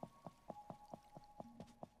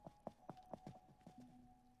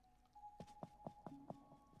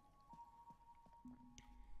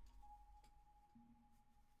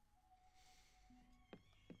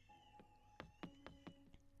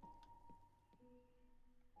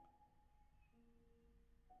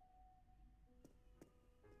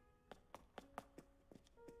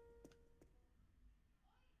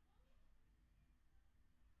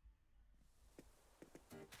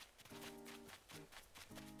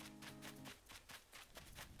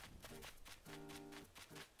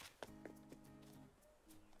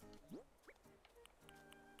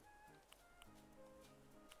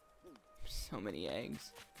 So many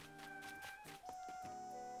eggs.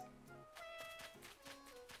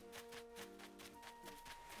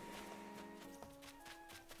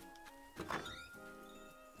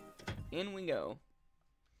 In we go.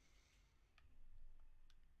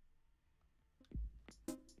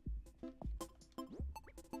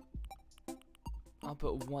 I'll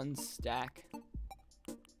put one stack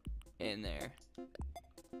in there.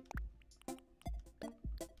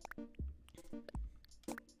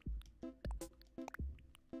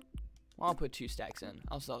 Well, I'll put 2 stacks in.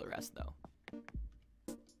 I'll sell the rest, though.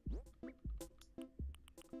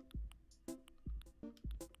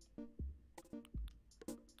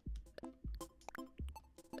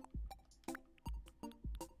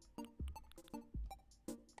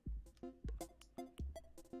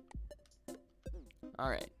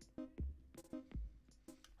 Alright.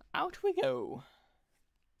 Out we go.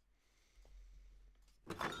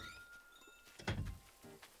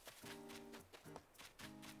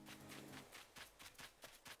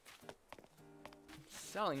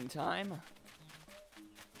 Selling time.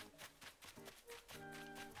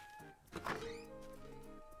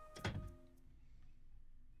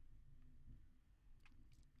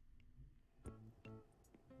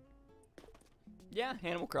 Yeah,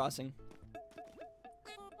 Animal Crossing.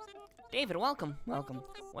 David, welcome. Welcome.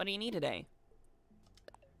 What do you need today?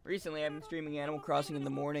 Recently, I've been streaming Animal Crossing in the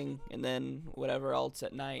morning and then whatever else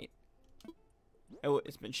at night. Oh,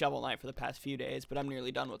 it's been Shovel Knight for the past few days, but I'm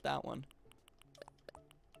nearly done with that one.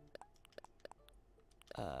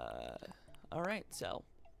 Alright, so.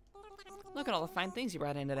 Look at all the fine things you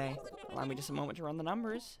brought in today. Allow me just a moment to run the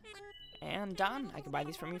numbers. And done. I can buy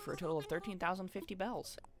these from you for a total of 13,050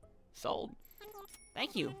 bells. Sold.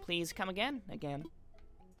 Thank you. Please come again. Again.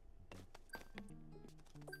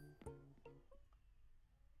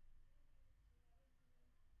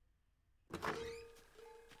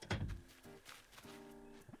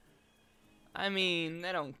 I mean,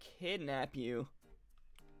 they don't kidnap you.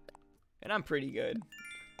 And I'm pretty good.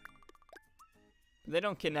 They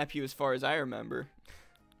don't kidnap you as far as I remember.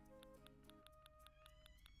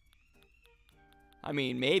 I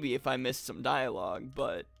mean, maybe if I missed some dialogue,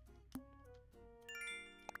 but...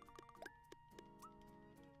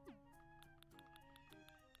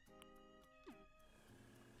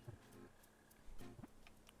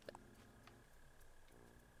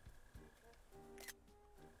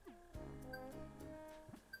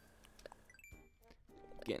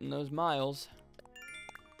 Getting those miles.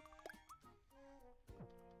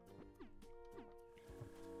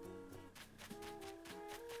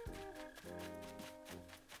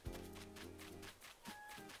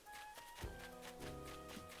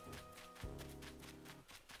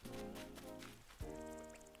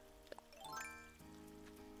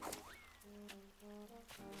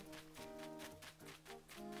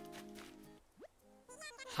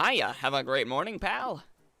 Hiya, have a great morning, pal.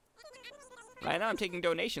 Right now I'm taking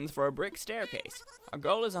donations for a brick staircase. Our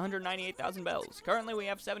goal is 198,000 bells. Currently we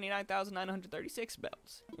have 79,936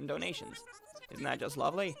 bells in donations. Isn't that just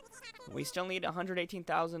lovely? We still need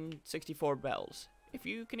 118,064 bells. If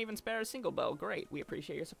you can even spare a single bell, great. We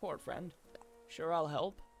appreciate your support, friend. Sure, I'll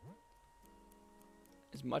help.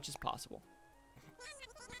 As much as possible.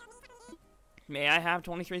 May I have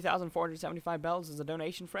 23,475 bells as a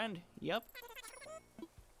donation, friend? Yep.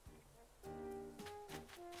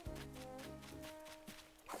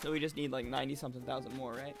 So we just need like 90-something thousand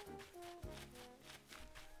more, right?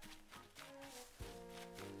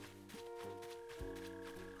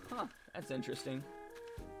 Huh, that's interesting.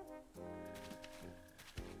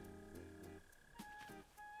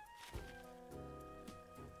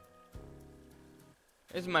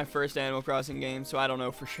 This is my first Animal Crossing game, so I don't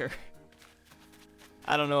know for sure.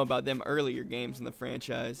 I don't know about them earlier games in the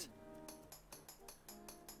franchise.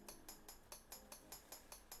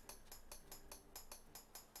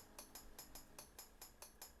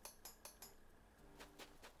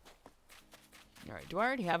 Alright, do I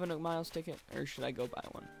already have a Nook Miles ticket, or should I go buy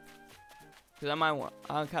one? Because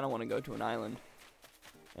I kind of want to go to an island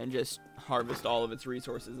and just harvest all of its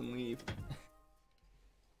resources and leave.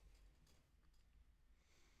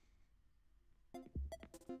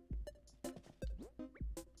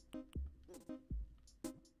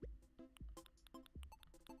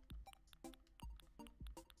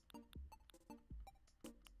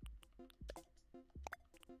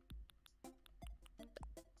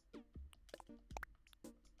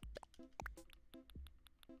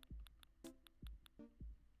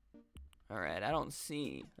 Alright, I don't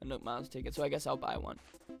see a Nook Miles ticket, so I guess I'll buy one.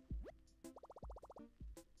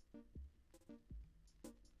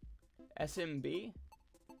 SMB?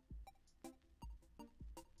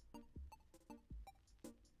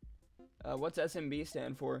 What's SMB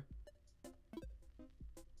stand for?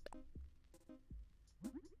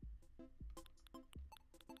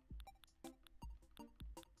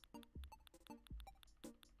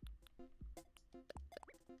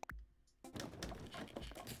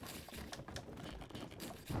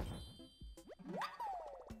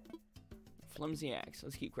 Flimsy axe.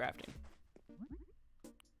 Let's keep crafting.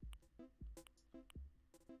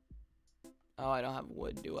 Oh, I don't have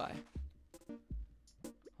wood, do I?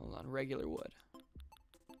 Hold on, regular wood.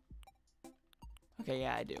 Okay,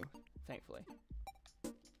 yeah, I do. Thankfully.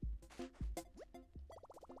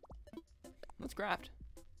 Let's craft.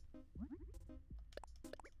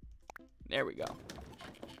 There we go.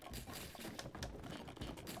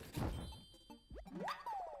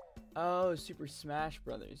 Oh, Super Smash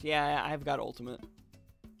Brothers. Yeah, I've got Ultimate.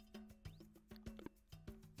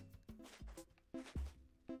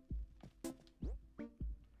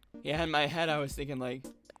 Yeah, in my head I was thinking like,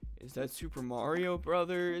 is that Super Mario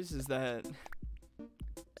Brothers? Is that...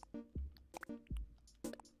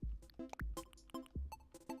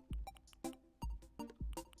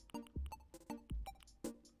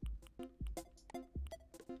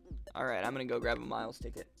 Alright, I'm gonna go grab a Miles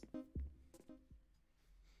ticket.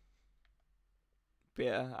 But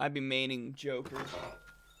yeah, I'd be maining Joker.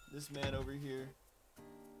 This man over here.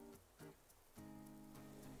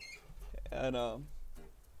 And,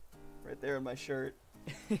 right there in my shirt.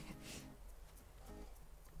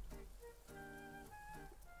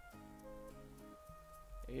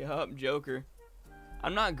 Yup, Joker.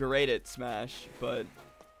 I'm not great at Smash, but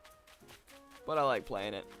I like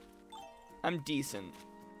playing it. I'm decent.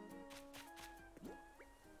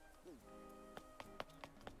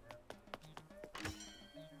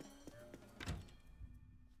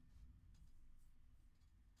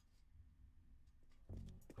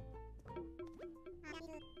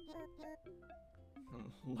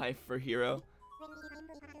 Life for Hero.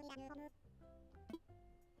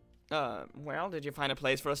 Well, did you find a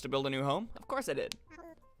place for us to build a new home? Of course I did.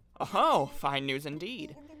 Oh, fine news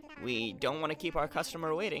indeed. We don't want to keep our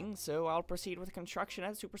customer waiting, so I'll proceed with construction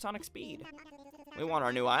at supersonic speed. We want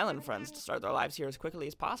our new island friends to start their lives here as quickly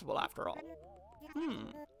as possible, after all.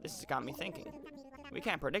 This has got me thinking. We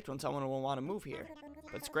can't predict when someone will want to move here,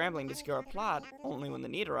 but scrambling to secure a plot only when the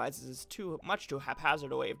need arises is too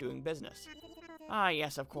haphazard a way of doing business. Ah,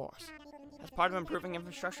 yes, of course. As part of improving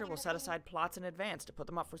infrastructure, we'll set aside plots in advance to put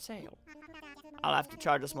them up for sale. I'll have to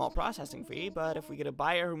charge a small processing fee, but if we get a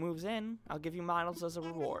buyer who moves in, I'll give you miles as a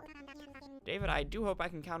reward. David, I do hope I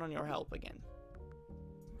can count on your help again.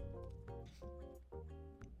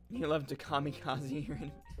 You love to kamikaze your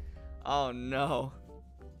enemy. Oh no.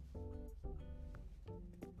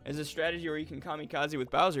 There's a strategy where you can kamikaze with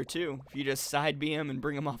Bowser too, if you just side B him and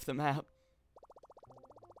bring him off the map.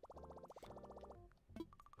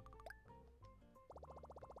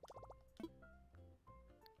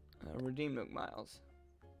 Redeem Nook Miles.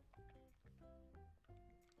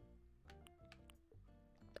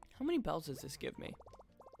 How many bells does this give me?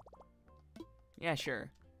 Yeah,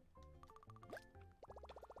 sure.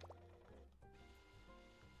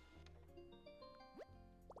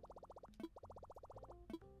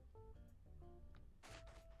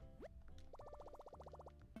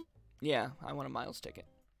 Yeah, I want a Miles ticket.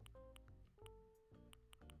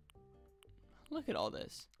 Look at all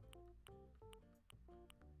this.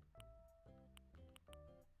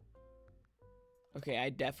 Okay, I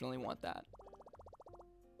definitely want that.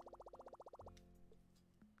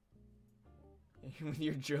 With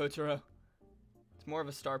your Jotaro. It's more of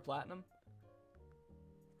a Star Platinum.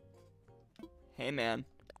 Hey man.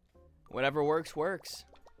 Whatever works, works.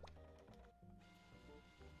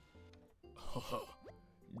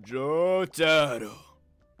 Jotaro.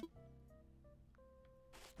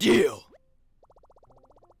 Deal.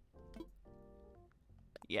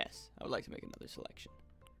 Yes, I would like to make another selection.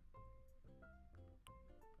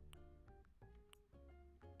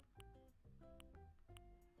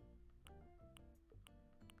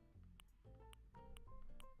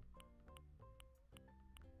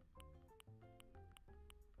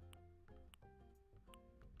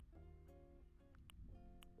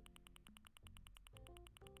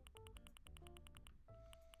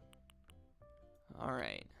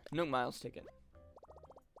 Alright, Nook Miles ticket.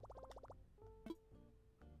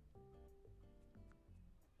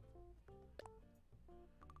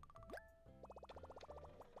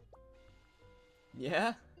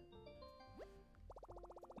 Yeah?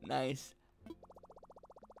 Nice.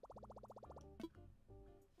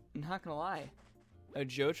 I'm not gonna lie. A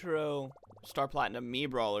Jotaro Star Platinum Mii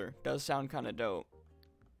Brawler does sound kinda dope.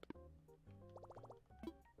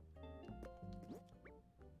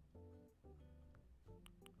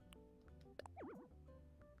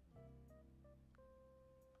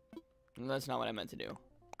 That's not what I meant to do.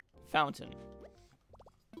 Fountain.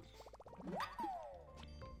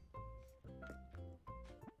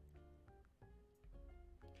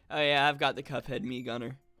 Oh yeah, I've got the Cuphead Mii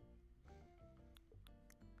Gunner.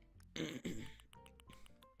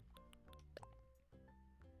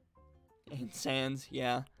 And Sans,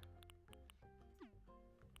 yeah.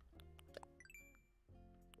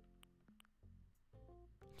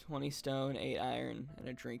 $20 stone, 8 iron, and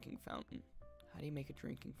a drinking fountain. How do you make a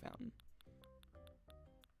drinking fountain?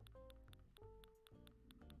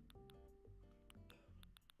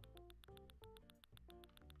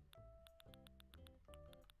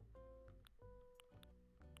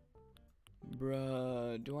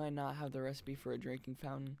 Bruh, do I not have the recipe for a drinking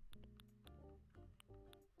fountain?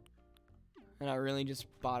 And I really just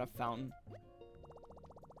bought a fountain.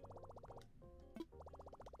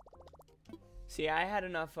 See, I had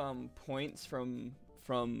enough points from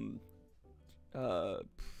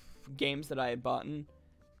games that I had bought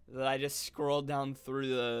that I just scrolled down through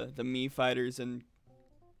the Mii fighters and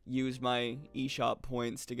used my eShop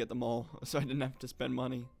points to get them all, so I didn't have to spend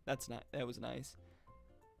money. That was nice.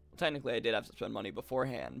 Technically, I did have to spend money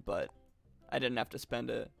beforehand, but I didn't have to spend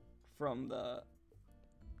it from the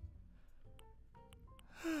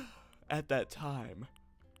at that time.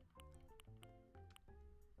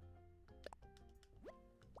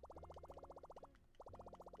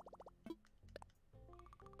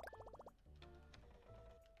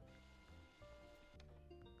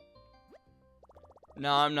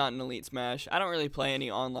 No, I'm not in Elite Smash. I don't really play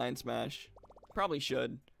any online Smash. Probably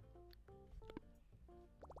should.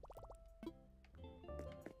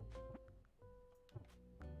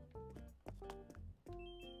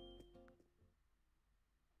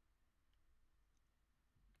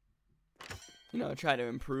 You know, try to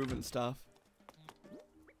improve and stuff.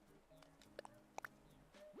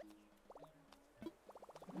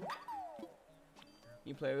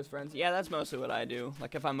 You play with friends? Yeah, that's mostly what I do.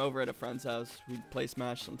 Like, if I'm over at a friend's house, we play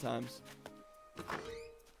Smash sometimes.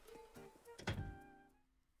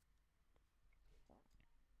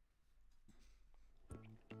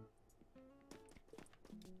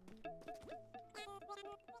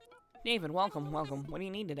 David, welcome, welcome. What do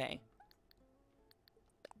you need today?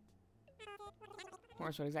 Of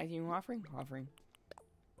course, what exactly are you offering?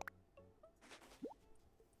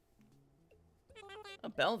 A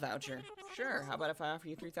bell voucher? Sure, how about if I offer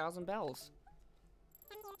you 3,000 bells?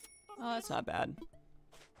 Oh, that's not bad.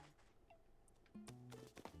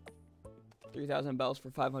 3,000 bells for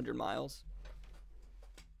 500 miles.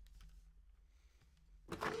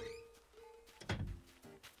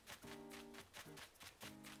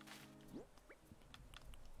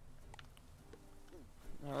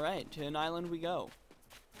 Alright, to an island we go.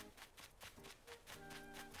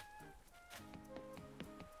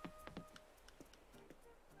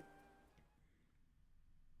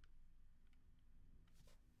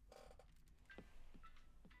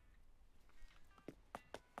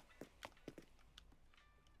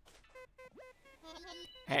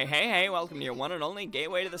 Hey, hey, hey, welcome to your one and only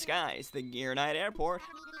gateway to the skies, the Gear Knight Airport.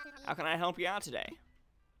 How can I help you out today?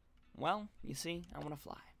 Well, you see, I want to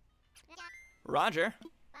fly. Roger.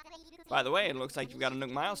 By the way, it looks like you've got a Nook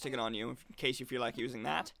Miles ticket on you, in case you feel like using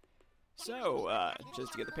that. So,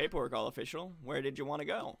 just to get the paperwork all official, where did you want to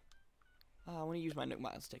go? I want to use my Nook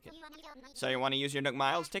Miles ticket. So you want to use your Nook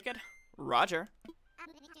Miles ticket? Roger.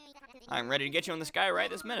 I'm ready to get you in the sky right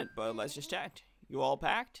this minute, but let's just check. You all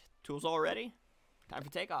packed? Tools all ready? Time for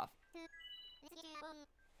takeoff.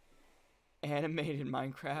 Animated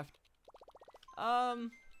Minecraft.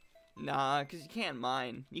 Nah, because you can't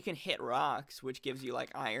mine. You can hit rocks, which gives you, like,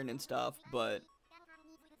 iron and stuff, but...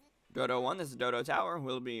 Dodo 1, this is Dodo Tower.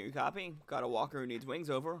 Will be your copy. Got a walker who needs wings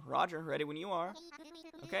over. Roger, ready when you are.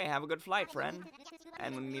 Okay, have a good flight, friend.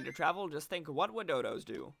 And when you need to travel, just think, what would dodos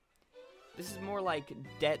do? This is more like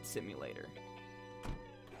Debt Simulator.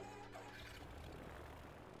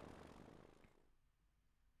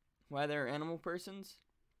 Why they're animal persons?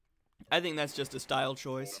 I think that's just a style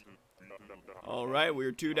choice. Alright,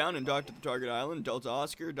 we're 2 down and docked at the target island. Delta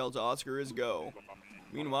Oscar is go.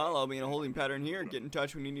 Meanwhile, I'll be in a holding pattern here. Get in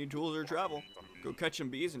touch when you need tools or travel. Go catch some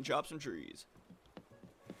bees and chop some trees.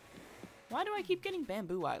 Why do I keep getting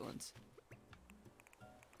bamboo islands?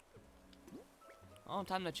 Oh,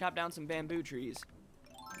 time to chop down some bamboo trees.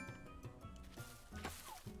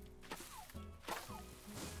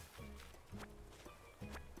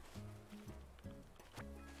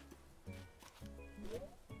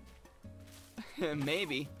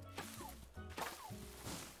 Maybe.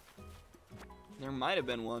 There might have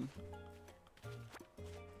been one.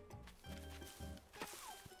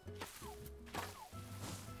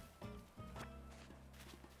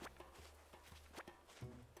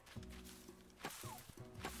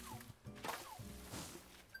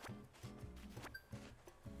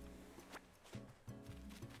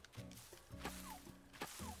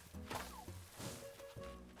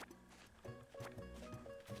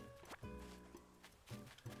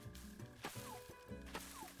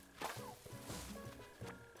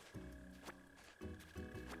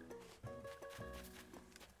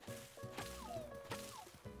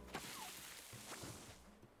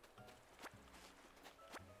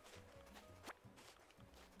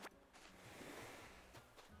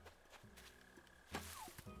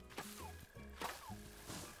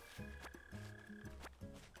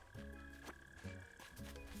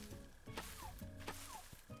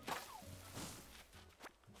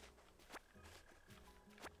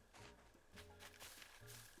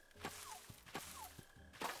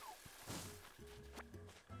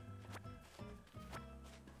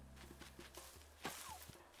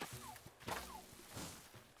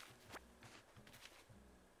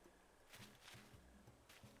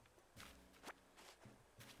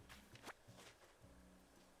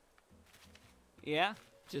 Yeah,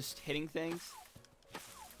 just hitting things.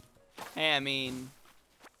 Hey, I mean,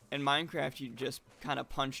 in Minecraft you just kind of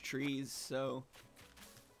punch trees, so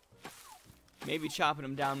maybe chopping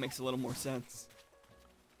them down makes a little more sense.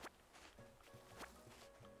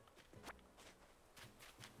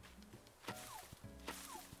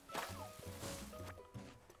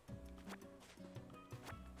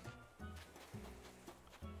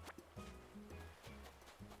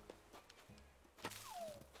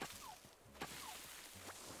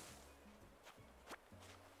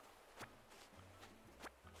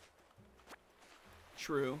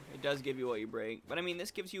 True, it does give you what you break. But I mean, this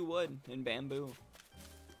gives you wood and bamboo.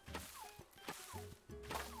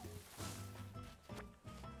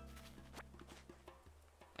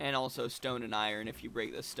 And also stone and iron if you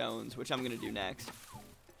break the stones, which I'm going to do next.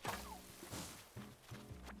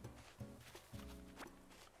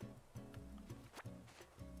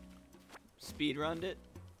 Speedrunned it?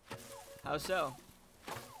 How so?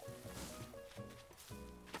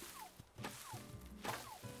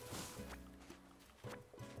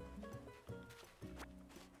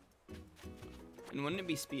 And wouldn't it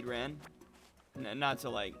be speedran? Not to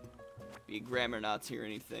like be a grammar Nazi or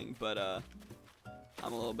anything, but I'm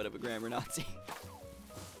a little bit of a grammar Nazi.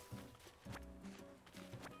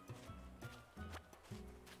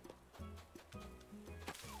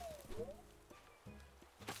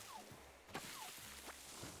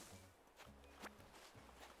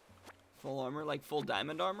 Full armor, like full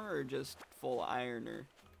diamond armor, or just full iron, or?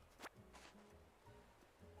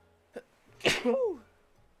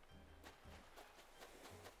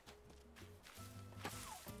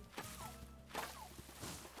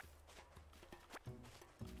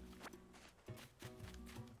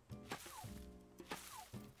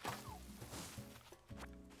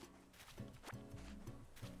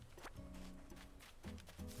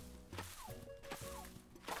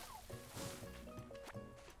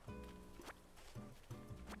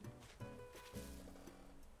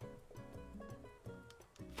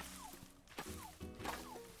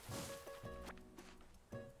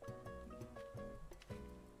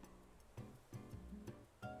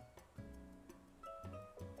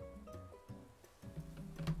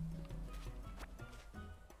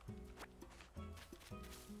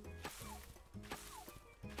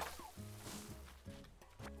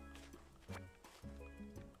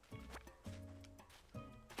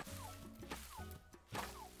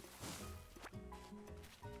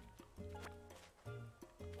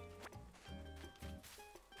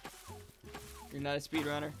 You're not a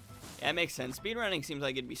speedrunner? Yeah, it makes sense. Speedrunning seems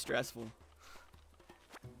like it'd be stressful.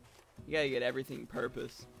 You gotta get everything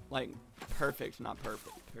purpose. Like, perfect, not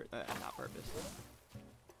perfect. Not purpose.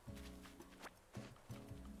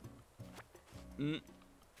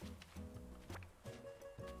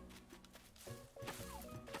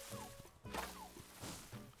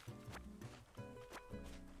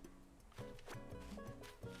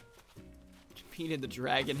 Defeated the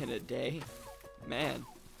dragon in a day? Man.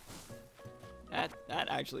 That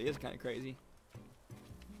actually is kind of crazy.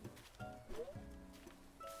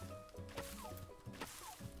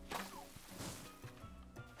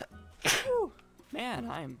 Man,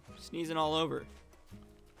 I'm sneezing all over.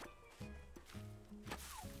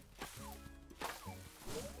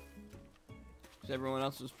 Because everyone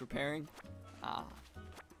else was preparing? Ah.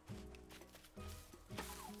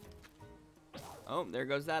 Oh, there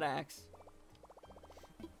goes that axe.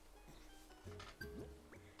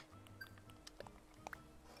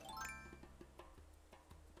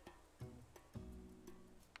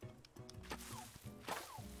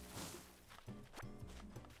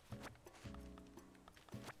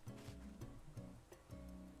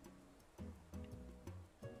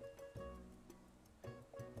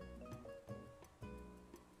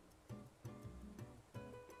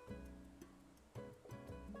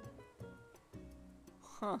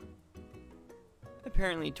 Huh.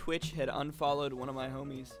 Apparently Twitch had unfollowed one of my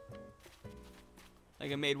homies.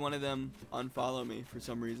 Like, I made one of them unfollow me for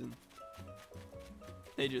some reason.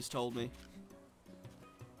 They just told me.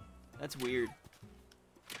 That's weird.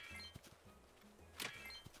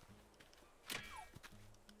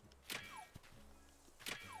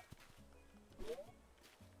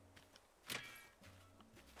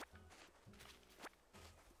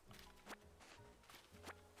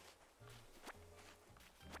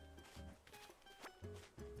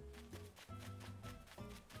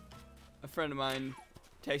 A friend of mine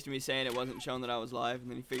texted me saying it wasn't shown that I was live, and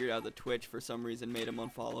then he figured out that Twitch for some reason made him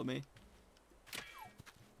unfollow me.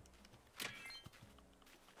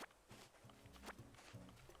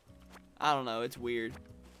 I don't know, it's weird.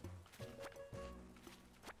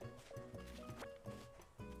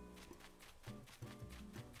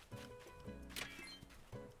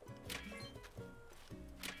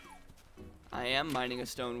 I am mining a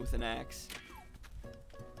stone with an axe.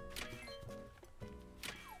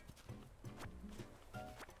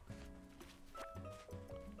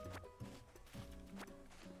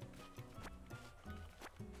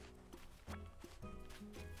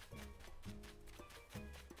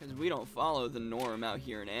 Because we don't follow the norm out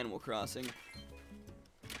here in Animal Crossing.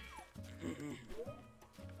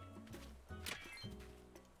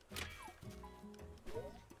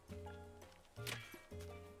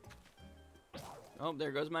 Oh,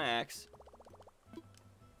 there goes my axe.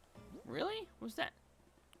 Really? Was that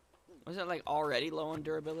like already low on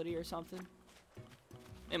durability or something?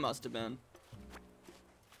 It must have been.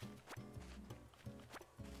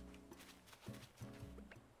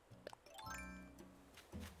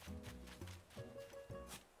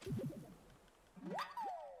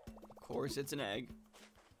 Of course, it's an egg.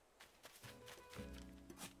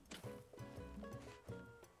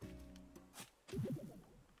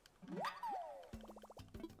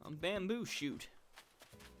 Bamboo shoot.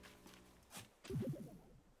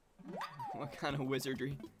 What kind of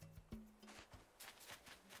wizardry?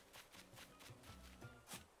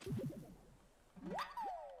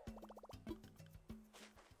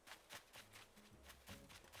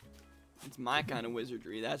 It's my kind of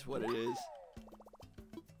wizardry, that's what it is.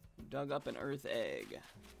 Dug up an earth egg.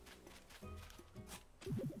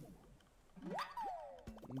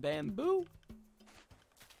 Bamboo.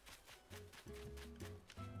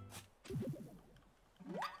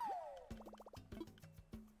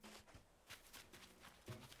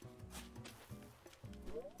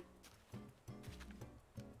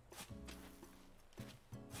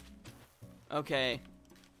 Okay.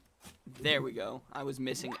 There we go. I was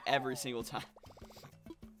missing every single time.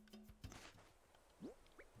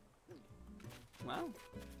 Wow.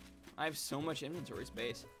 I have so much inventory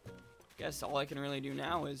space. Guess all I can really do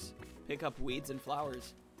now is pick up weeds and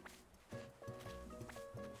flowers.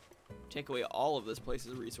 Take away all of this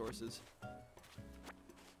place's resources.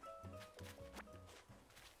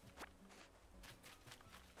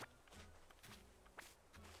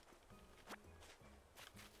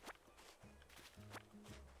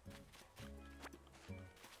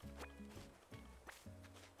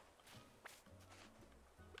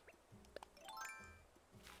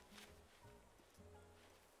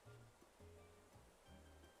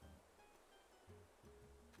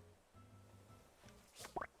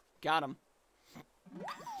 Got him.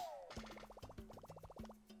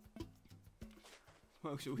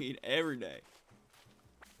 Smokes weed every day.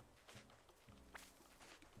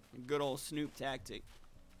 Good old Snoop tactic.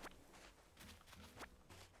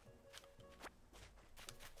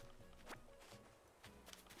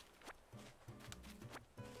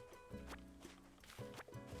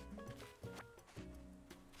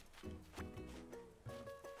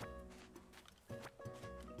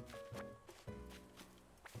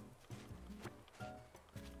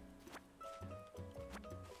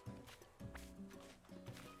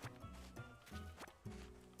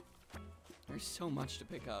 There's so much to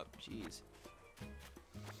pick up, jeez.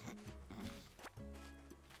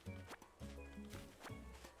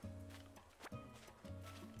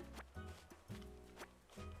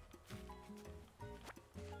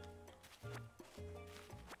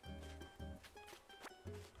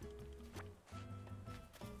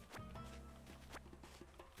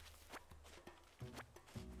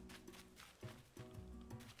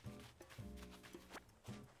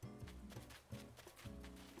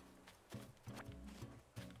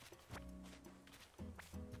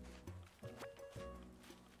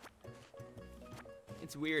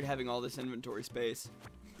 It's weird having all this inventory space.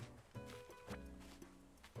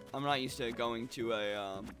 I'm not used to going to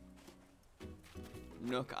a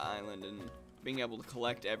Nook Island and being able to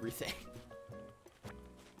collect everything.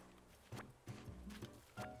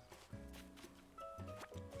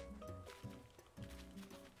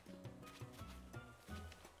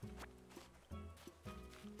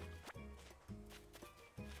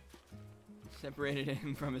 Separated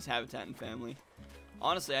him from his habitat and family.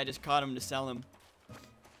 Honestly, I just caught him to sell him.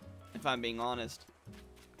 If I'm being honest.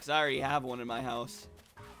 Because I already have one in my house.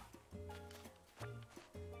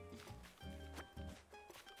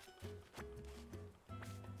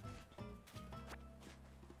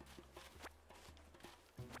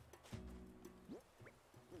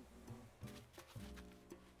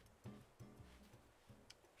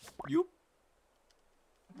 Yoop.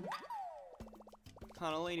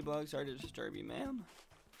 Ton of ladybugs. Sorry to disturb you, ma'am.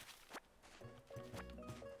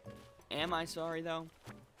 Am I sorry, though?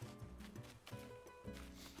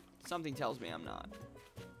 Something tells me I'm not.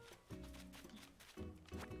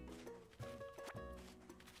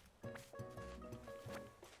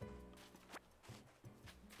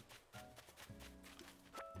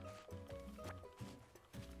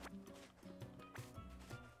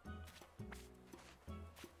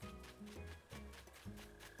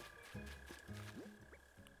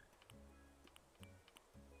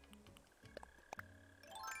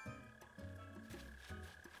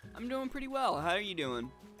 I'm doing pretty well. How are you doing?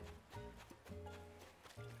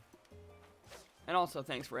 And also,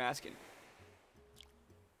 thanks for asking.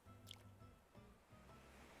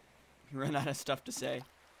 Run out of stuff to say.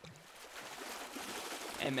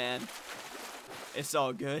 Hey, man. It's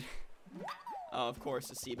all good. Oh, of course,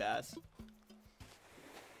 the sea bass.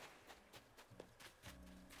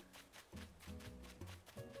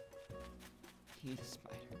 He's a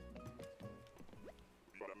spider.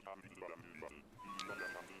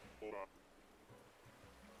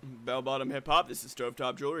 Bell-bottom hip-hop, this is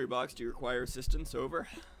Stovetop Jewelry Box. Do you require assistance? Over.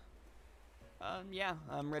 Yeah,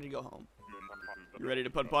 I'm ready to go home. You ready to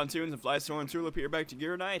put pontoons and fly Soaring Tulip here back to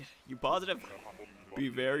Gear Night? You positive? Be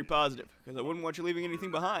very positive, because I wouldn't want you leaving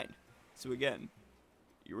anything behind. So again,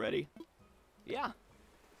 you ready? Yeah.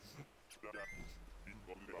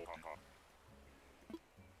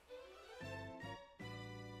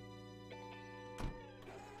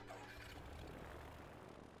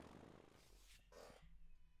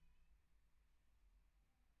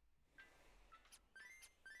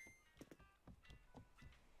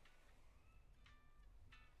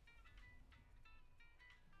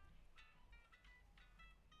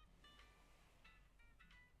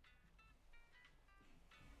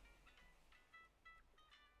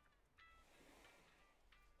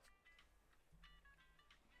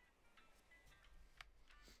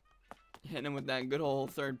 Hitting him with that good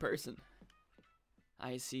old third person.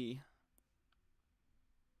 I see.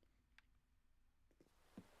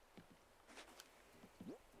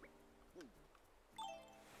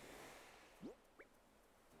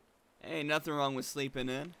 Hey, nothing wrong with sleeping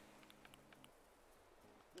in.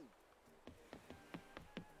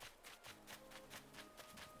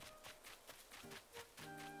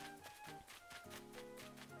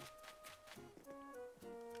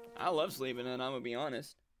 I love sleeping in, I'm gonna be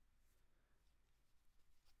honest.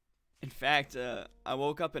 In fact, I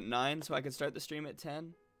woke up at 9 so I could start the stream at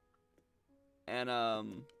 10. And, I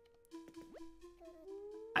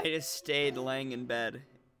just stayed laying in bed.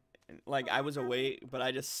 Like, I was awake, but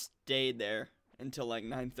I just stayed there until, like,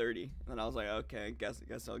 9:30. And I was like, okay, I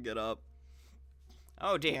guess I'll get up.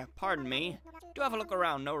 Oh, dear, pardon me. Do have a look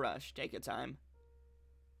around, no rush. Take your time.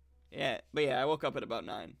 Yeah, but yeah, I woke up at about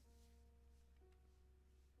 9.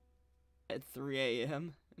 At 3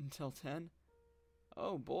 a.m. until 10?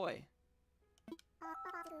 Oh boy.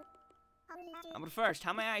 But first,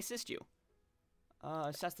 how may I assist you?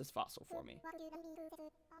 Assess this fossil for me.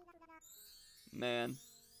 Man,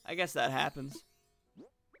 I guess that happens.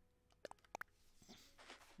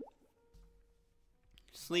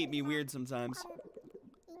 Sleep be weird sometimes.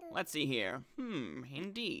 Let's see here.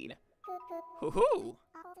 Indeed. Hoo-hoo!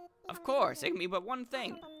 Of course, it can be but one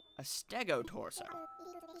thing. A stegotorso.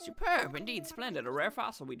 Superb, indeed splendid, a rare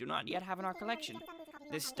fossil we do not yet have in our collection.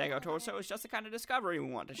 This stegotorso is just the kind of discovery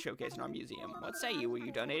we want to showcase in our museum. What say you? Will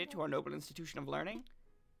you donate it to our noble institution of learning?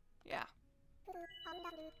 Yeah.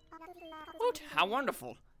 Hoot, how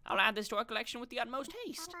wonderful. I'll add this to our collection with the utmost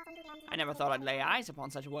haste. I never thought I'd lay eyes upon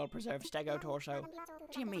such a well-preserved stegotorso.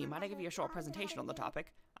 Dear me, might I give you a short presentation on the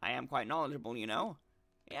topic? I am quite knowledgeable, you know.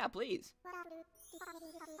 Yeah, please.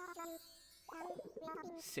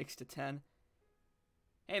 6 to 10.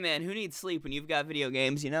 Hey man, who needs sleep when you've got video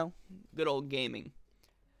games, you know? Good old gaming.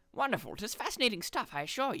 Wonderful, 'tis fascinating stuff, I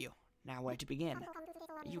assure you. Now where to begin?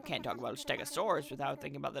 You can't talk about Stegosaurus without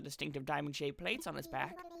thinking about the distinctive diamond-shaped plates on its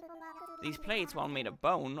back. These plates, while made of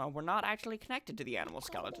bone, were not actually connected to the animal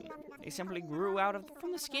skeleton. They simply grew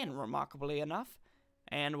from the skin, remarkably enough,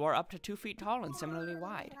 and were up to 2 feet tall and similarly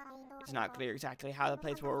wide. It's not clear exactly how the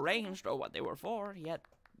plates were arranged or what they were for, yet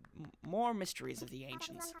more mysteries of the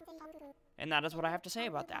ancients. And that is what I have to say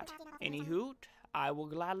about that. Anywho, I will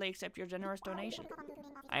gladly accept your generous donation.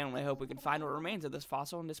 I only hope we can find what remains of this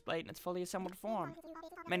fossil and display it in its fully assembled form.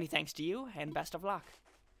 Many thanks to you, and best of luck.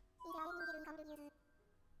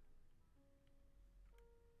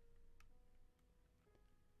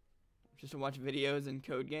 Just to watch videos and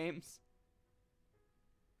code games?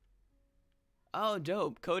 Oh,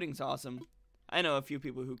 dope. Coding's awesome. I know a few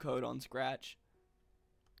people who code on Scratch.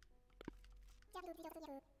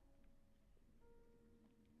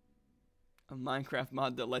 A Minecraft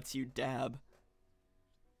mod that lets you dab.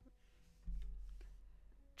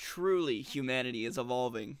 Truly, humanity is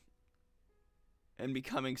evolving and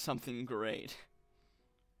becoming something great.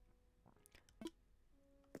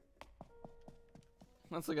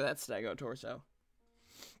 Let's look at that stegotorso.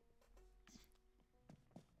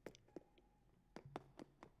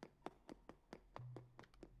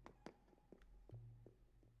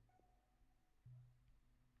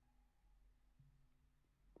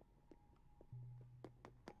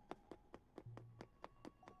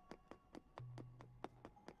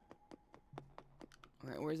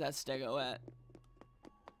 Alright, where's that stego at?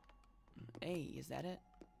 Hey, is that it?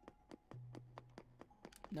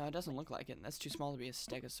 No, it doesn't look like it. That's too small to be a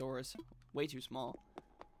stegosaurus. Way too small.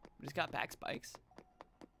 But it's got back spikes.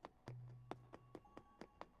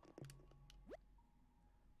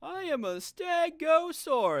 I am a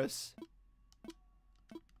stegosaurus.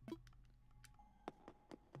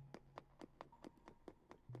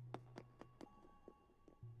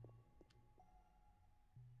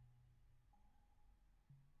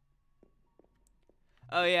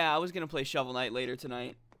 Oh yeah, I was gonna play Shovel Knight later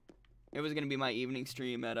tonight. It was gonna be my evening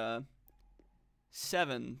stream at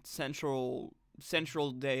 7 Central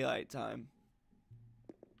Daylight Time.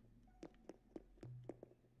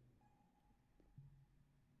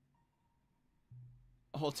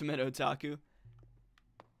 Ultimate Otaku.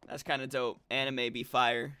 That's kind of dope. Anime be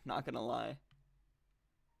fire, not gonna lie.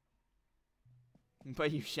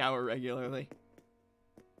 But you shower regularly.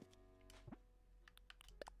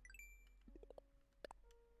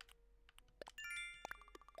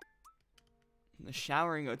 The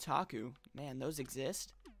showering otaku. Man, those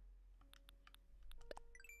exist.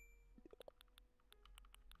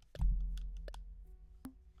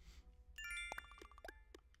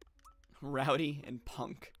 Rowdy and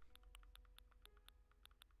punk.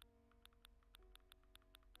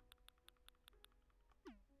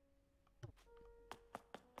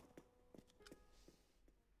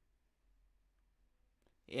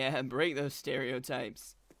 Yeah, break those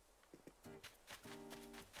stereotypes.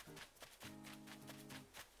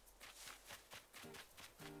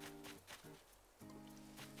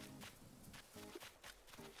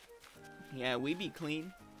 Yeah, we be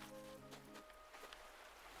clean.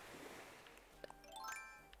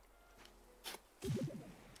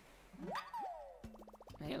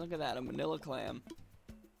 Hey, look at that, a manila clam.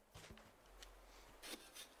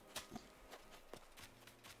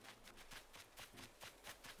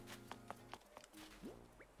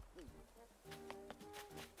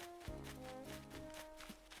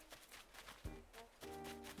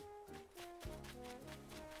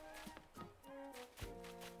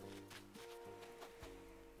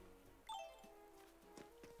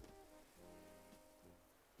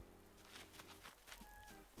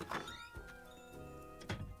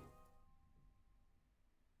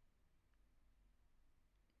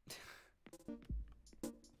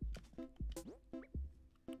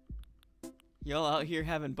 Y'all out here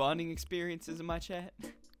having bonding experiences in my chat?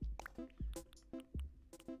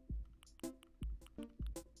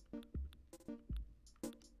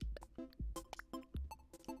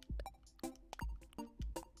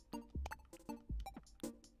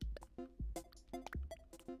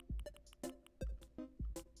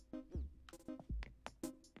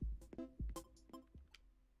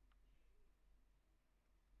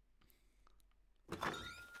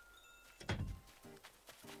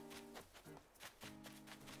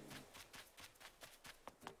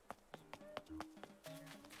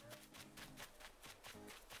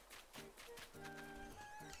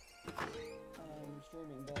 I'm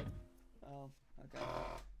streaming, bud. Oh, okay.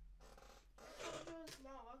 It's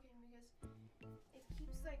not working because it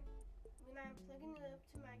keeps like when I'm plugging it up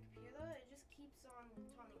to my computer, it just keeps on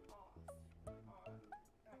turning off and on, back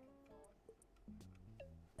and forth.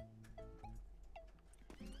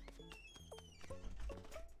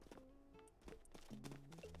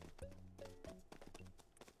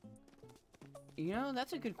 You know,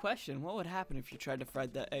 that's a good question. What would happen if you tried to fry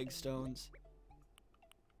the egg stones?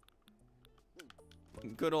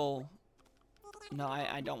 Good ol'... No,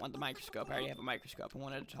 I don't want the microscope. I already have a microscope. I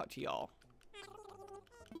wanted to talk to y'all.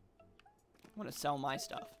 I want to sell my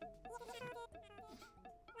stuff.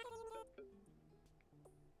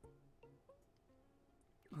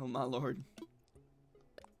 Oh my lord.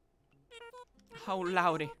 How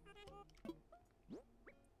loudy.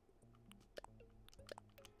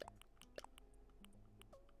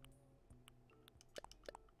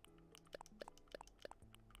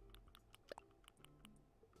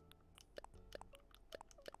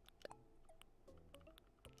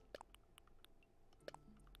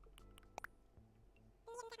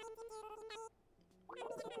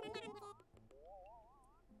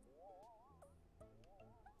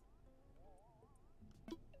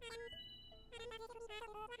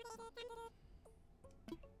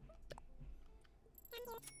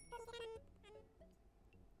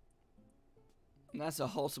 That's a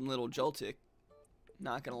wholesome little Joltik.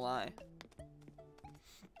 Not gonna lie.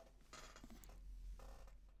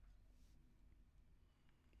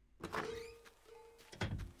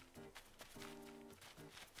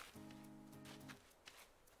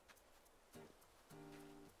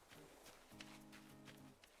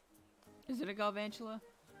 Is it a Galvantula?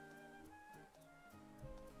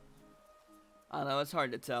 I don't know, it's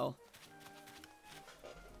hard to tell.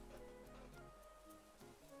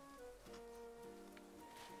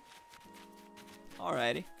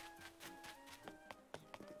 Alrighty.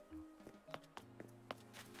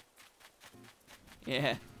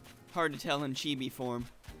 Yeah, hard to tell in chibi form.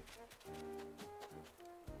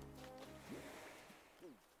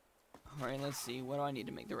 Alright, let's see. What do I need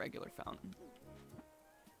to make the regular fountain?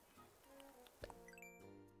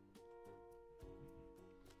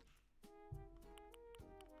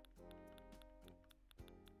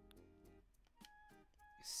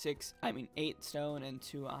 Eight stone and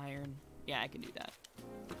 2 iron. Yeah, I can do that.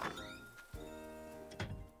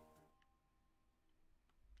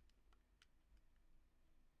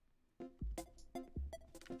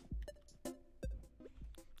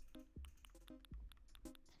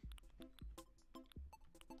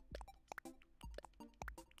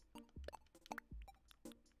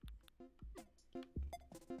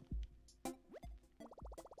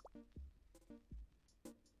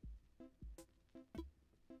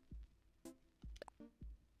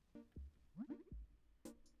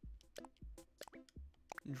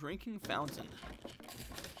 Drinking fountain.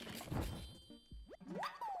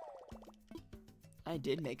 I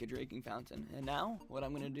did make a drinking fountain, and now what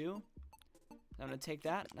I'm gonna do, I'm gonna take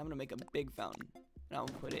that and I'm gonna make a big fountain, and I'm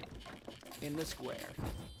gonna put it in the square.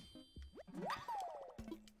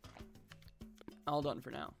 All done for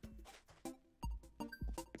now.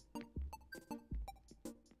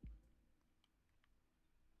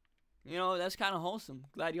 You know, that's kind of wholesome.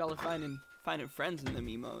 Glad y'all are finding friends in them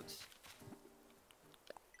emotes.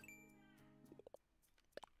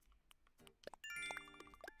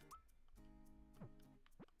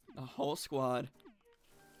 A whole squad.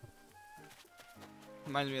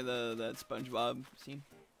 Reminds me of that SpongeBob scene.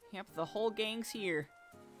 Yep, the whole gang's here.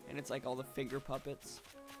 And it's like all the figure puppets.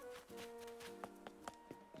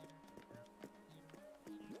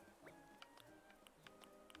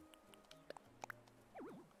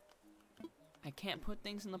 I can't put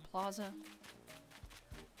things in the plaza?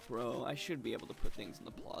 Bro, I should be able to put things in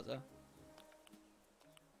the plaza.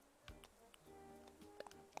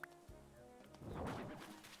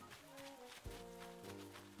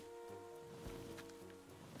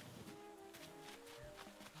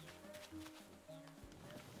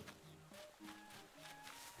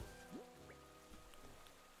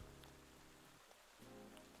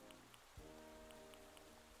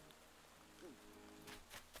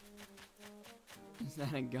 Is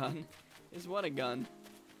that a gun? Is what a gun?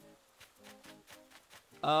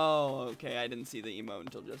 Oh, okay, I didn't see the emote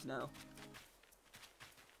until just now.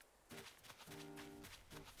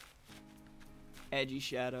 Edgy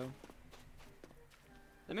Shadow.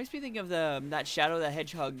 That makes me think of that Shadow the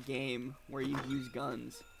Hedgehog game where you use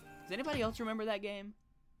guns. Does anybody else remember that game?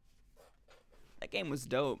 That game was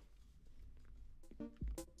dope.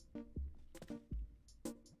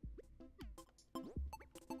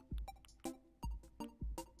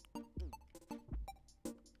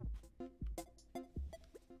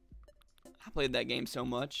 I played that game so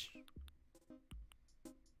much.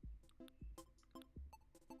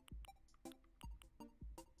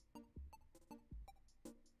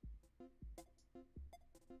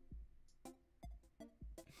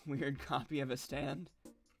 Weird copy of a stand.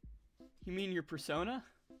 You mean your Persona?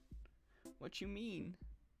 What you mean?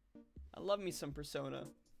 I love me some Persona.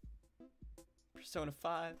 Persona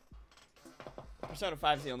 5. Persona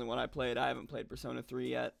 5 is the only one I played. I haven't played Persona 3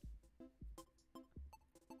 yet.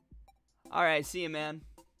 Alright, see you, man.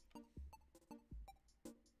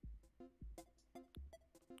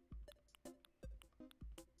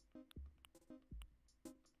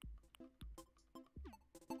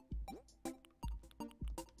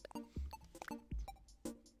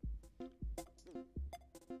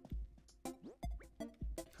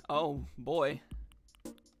 Oh, boy.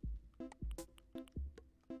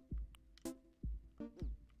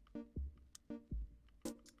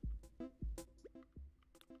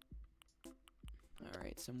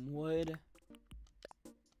 Alright, some wood.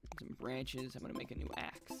 Some branches. I'm gonna make a new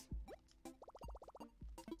axe.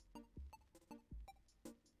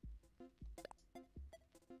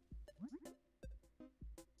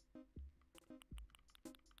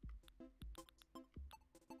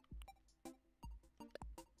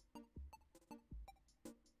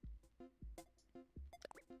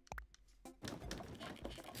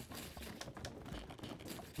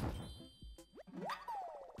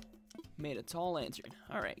 Made a tall lantern.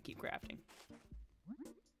 Alright, keep crafting.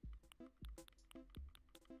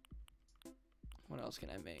 What else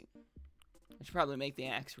can I make? I should probably make the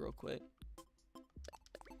axe real quick,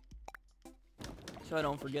 so I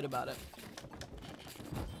don't forget about it.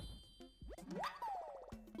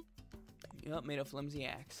 Yup, made a flimsy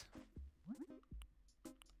axe.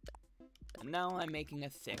 And now I'm making a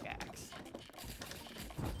thick axe.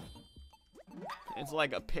 It's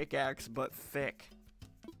like a pickaxe, but thick.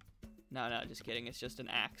 No, just kidding. It's just an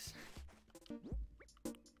axe.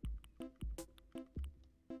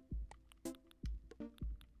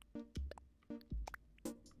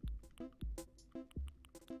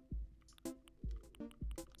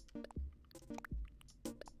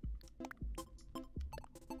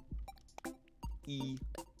 E.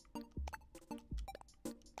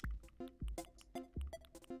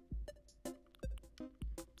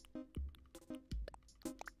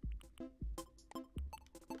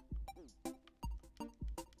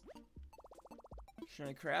 Should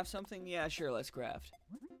I craft something? Yeah, sure, let's craft.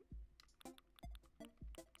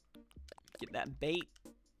 Get that bait.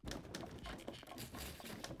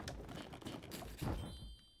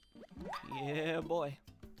 Yeah, boy.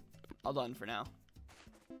 All done for now.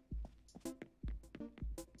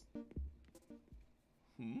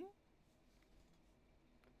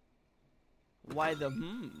 Why the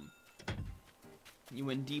You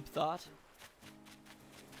in deep thought?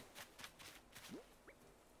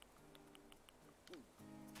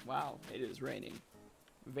 Wow, it is raining.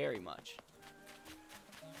 Very much.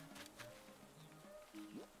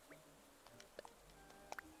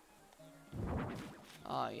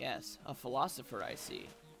 Ah, yes. A philosopher, I see.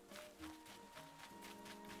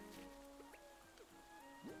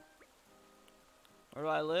 Where do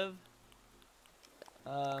I live?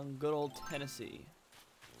 Good old Tennessee.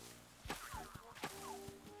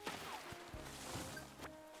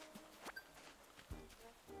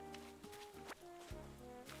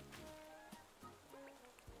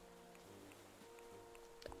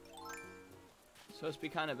 Supposed to be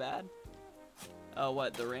kind of bad? Oh,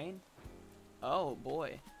 what, the rain? Oh,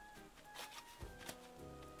 boy.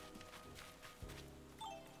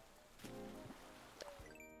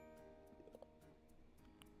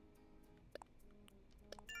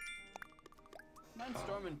 Mine's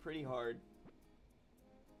storming pretty hard.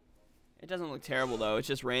 It doesn't look terrible, though. It's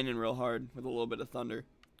just raining real hard with a little bit of thunder.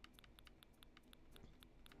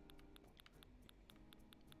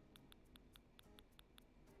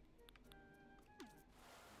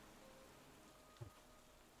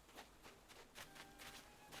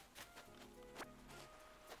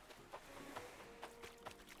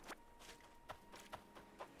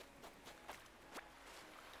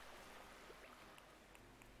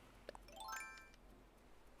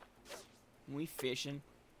 We fishing.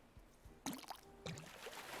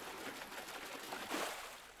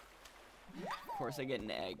 Of course, I get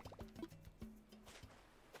an egg.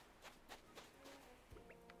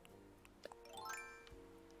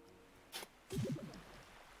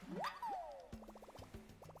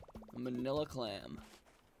 A manila clam.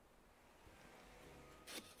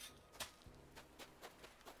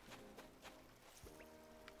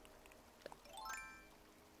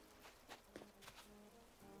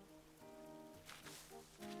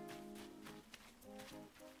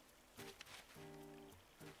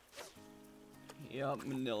 Yup,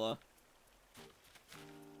 manila.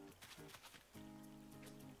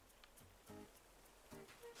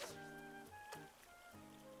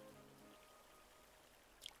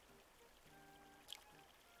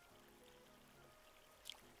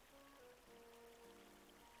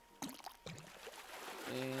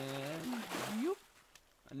 And yoop,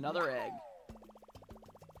 another egg.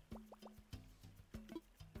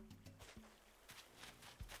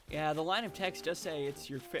 Yeah, the line of text does say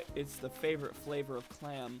it's it's the favorite flavor of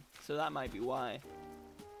clam, so that might be why.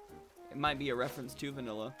 It might be a reference to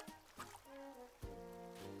vanilla.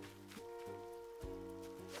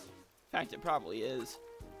 In fact, it probably is.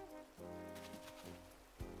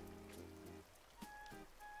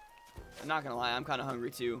 I'm not gonna lie, I'm kind of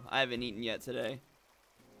hungry too. I haven't eaten yet today.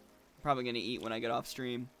 Probably gonna eat when I get off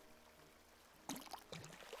stream.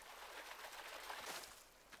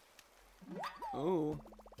 Ooh.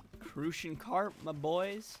 Crucian carp, my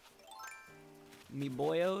boys. Me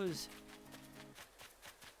boyos.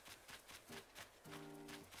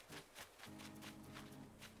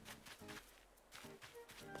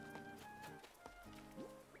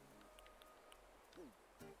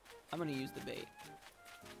 I'm gonna use the bait.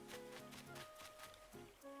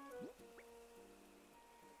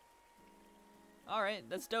 Alright,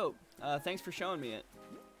 that's dope. Thanks for showing me it.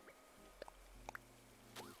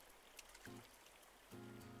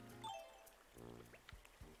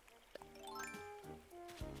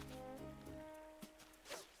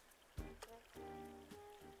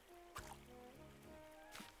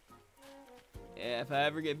 Yeah, if I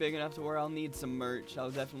ever get big enough to where I'll need some merch, I'll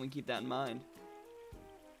definitely keep that in mind.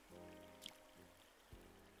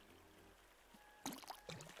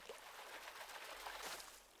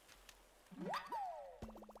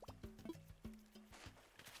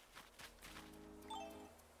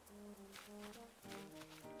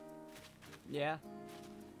 Yeah.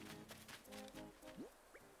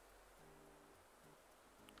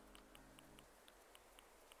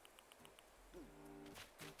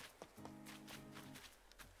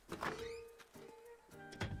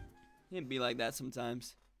 It'd be like that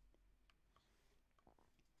sometimes.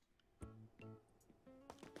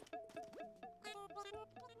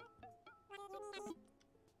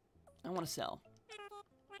 I want to sell.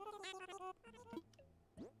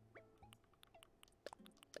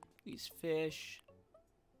 These fish,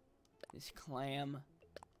 this clam,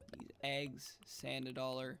 these eggs, sand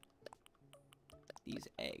 $1, these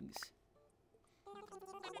eggs.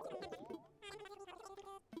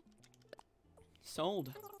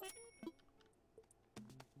 Sold.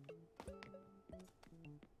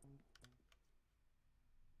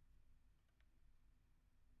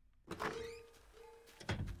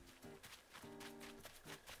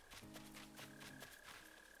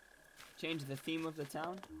 Change the theme of the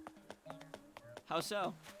town? How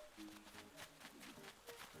so?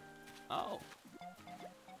 Oh.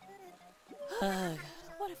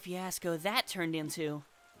 What a fiasco that turned into.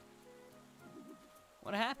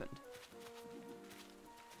 What happened?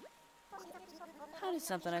 How did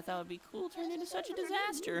something I thought would be cool turn into such a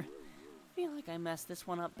disaster? I feel like I messed this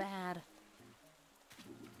one up bad.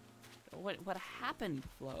 What happened,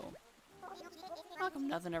 Flo? How come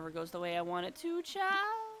nothing ever goes the way I want it to, child?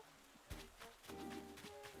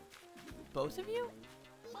 Both of you?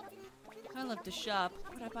 I love to shop,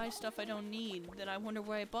 but I buy stuff I don't need. Then I wonder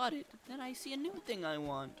where I bought it. Then I see a new thing I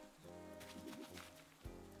want.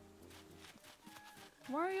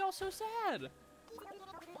 Why are you all so sad?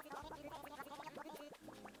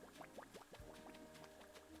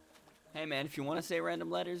 Hey man, if you want to say random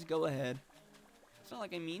letters, go ahead. It's not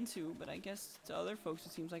like I mean to, but I guess to other folks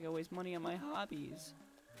it seems like I waste money on my hobbies.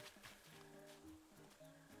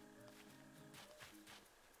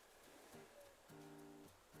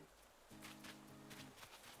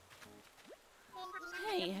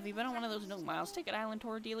 Hey, have you been on one of those no miles ticket island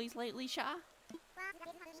tour dealies lately, Sha?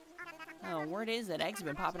 Oh, word is that eggs have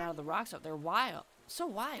been popping out of the rocks up there wild. So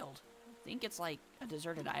wild. Think it's like a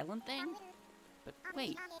deserted island thing? But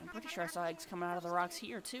wait, I'm pretty sure I saw eggs coming out of the rocks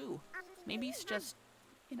here too. Maybe it's just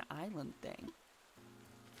an island thing.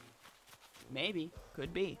 Maybe.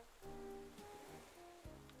 Could be.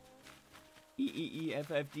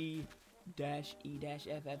 EEEFFD dash E dash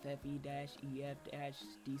FFFE dash EF dash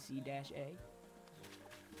DC dash A.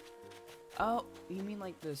 Oh, you mean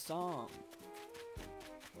like the song?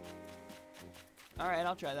 Alright,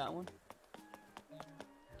 I'll try that one.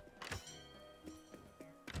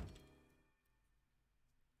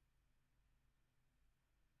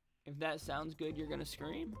 If that sounds good, you're gonna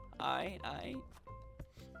scream.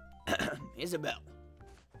 Isabel.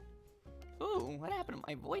 Ooh, what happened to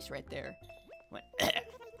my voice right there? What?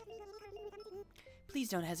 Please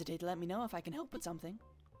don't hesitate to let me know if I can help with something.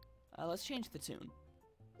 Let's change the tune.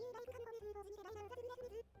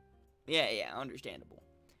 Yeah, understandable.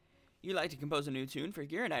 You'd like to compose a new tune for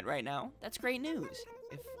Gira Night right now? That's great news.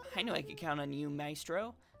 If I knew I could count on you,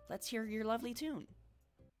 Maestro, let's hear your lovely tune.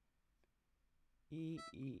 E,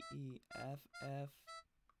 E, E, F, F,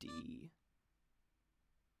 D.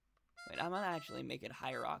 Wait, I'm gonna actually make it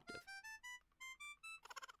higher octave.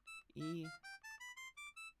 E,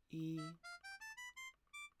 E,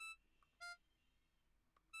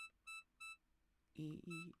 E,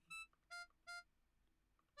 E.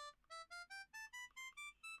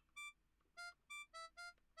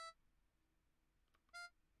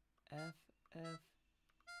 F, F,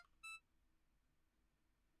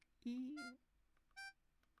 E.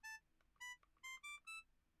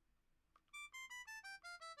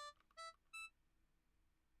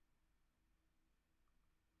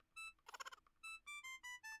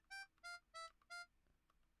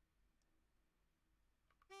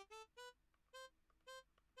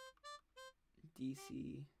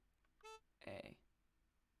 DC A.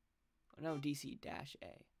 Oh, no, DC dash A.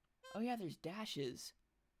 Oh yeah, there's dashes.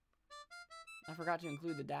 I forgot to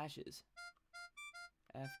include the dashes.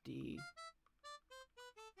 FD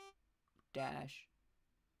dash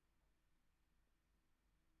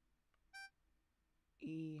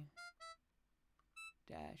E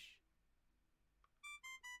dash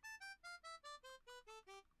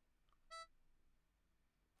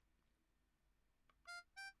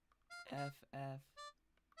F F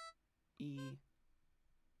E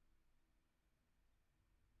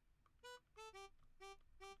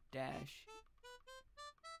dash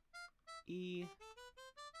E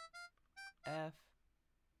F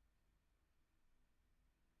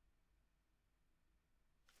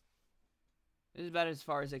This is about as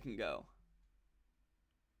far as it can go.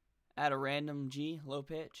 Add a random G, low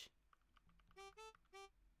pitch.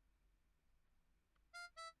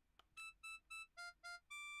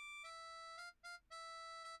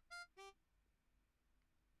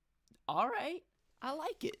 Alright, I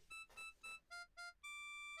like it.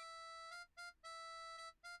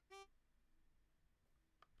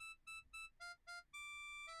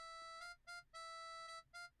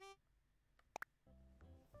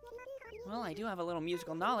 Well, I do have a little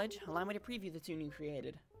musical knowledge. Allow me to preview the tune you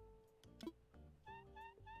created.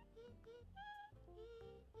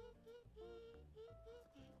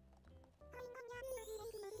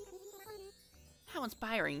 How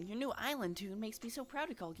inspiring. Your new island tune makes me so proud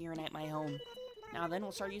to call Gira Night my home. Now then,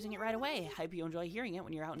 we'll start using it right away. I hope you enjoy hearing it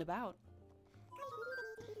when you're out and about.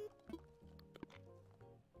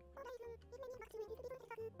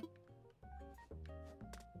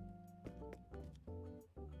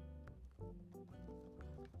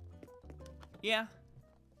 Yeah.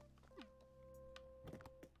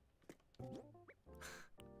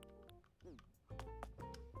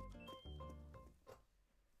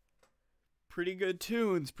 Pretty good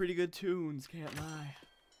tunes, can't lie.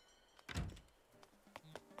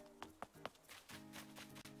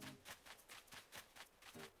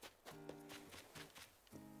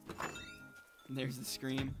 There's the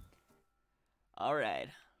scream. All right.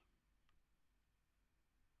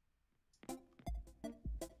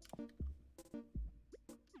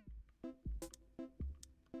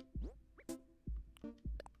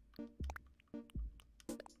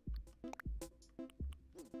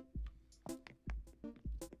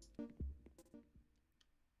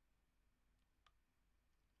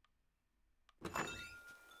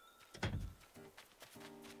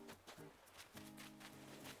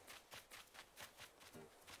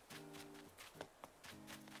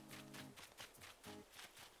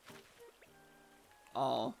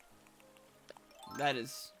 Oh, that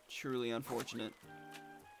is truly unfortunate.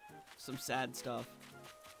 Some sad stuff.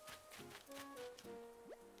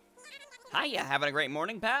 Hiya, having a great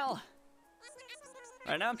morning, pal?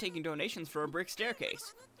 Right now I'm taking donations for a brick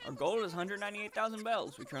staircase. Our goal is 198,000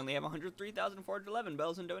 bells. We currently have 103,411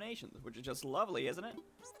 bells in donations, which is just lovely, isn't it?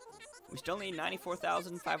 We still need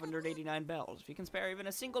 94,589 bells. If you can spare even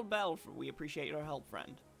a single bell, we appreciate your help,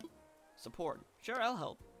 friend. Support. Sure, I'll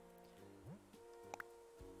help.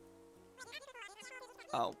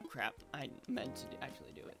 Oh, crap. I meant to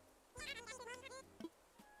actually do it.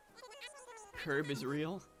 Curb is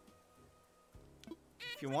real?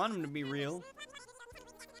 If you want him to be real.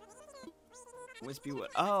 Wispy Wood.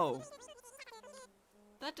 Oh!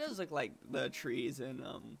 That does look like the trees in,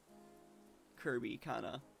 Kirby,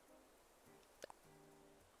 kinda.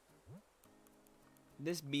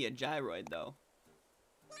 This be a gyroid, though.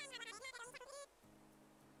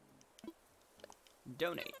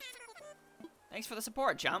 Donate. Thanks for the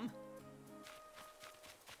support, chum.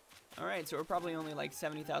 Alright, so we're probably only like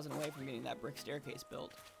 70,000 away from getting that brick staircase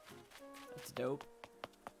built. That's dope.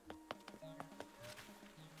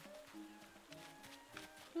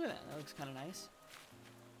 Look at that, that looks kind of nice.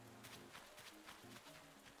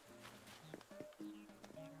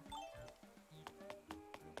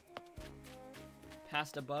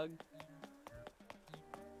 Past a bug.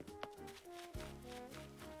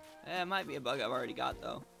 It might be a bug I've already got,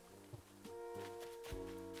 though.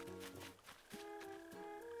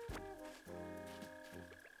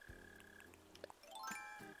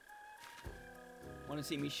 Want to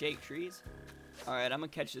see me shake trees? Alright, I'm gonna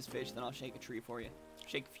catch this fish, then I'll shake a tree for you.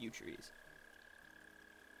 Shake a few trees.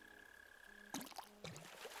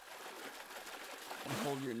 And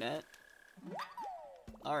hold your net.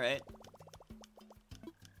 Alright.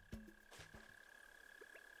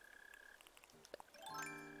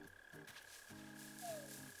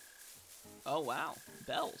 Oh wow,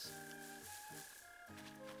 bells.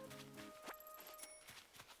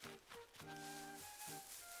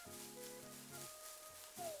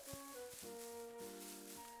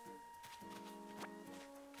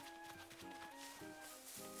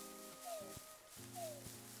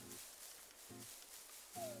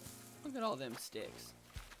 Look at all them sticks.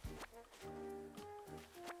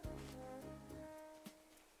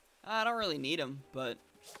 I don't really need them, but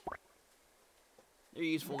they're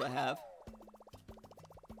useful to have.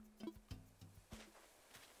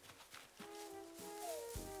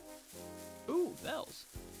 Ooh, bells.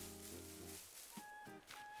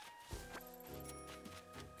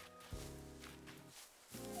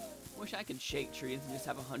 Wish I could shake trees and just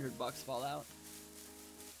have $100 fall out.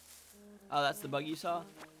 Oh, that's the bug you saw?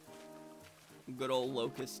 Good old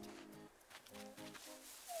locust.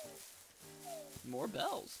 More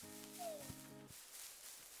bells.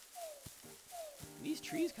 These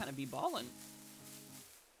trees kind of be ballin'.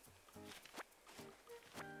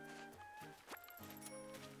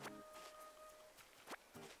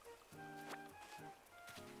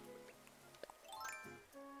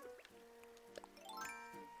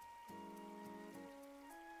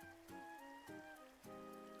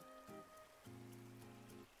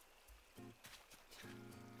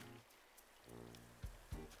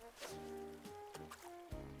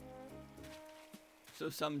 So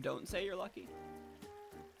some don't say you're lucky?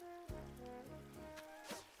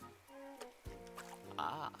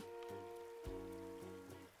 Ah.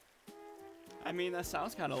 I mean, that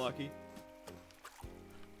sounds kind of lucky.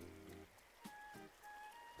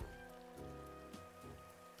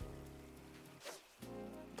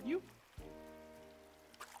 You.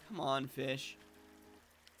 Come on, fish.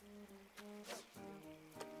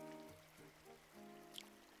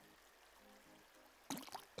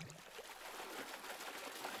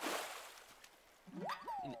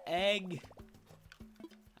 An egg.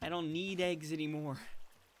 I don't need eggs anymore.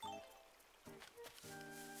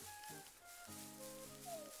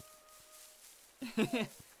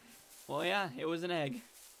 Well, yeah, it was an egg.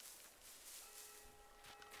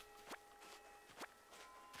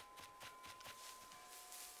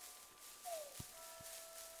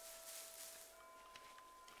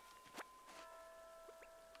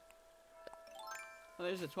 Well,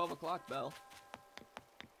 there's a 12 o'clock bell.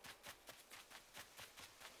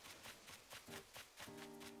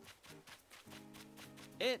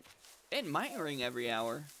 It might ring every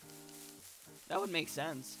hour. That would make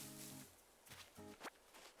sense.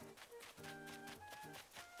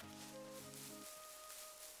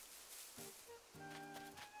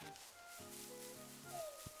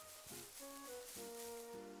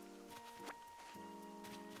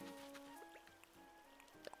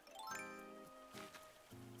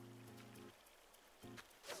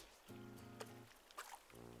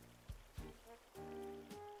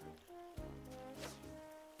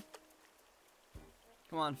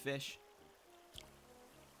 Come on, fish.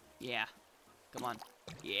 Yeah. Come on.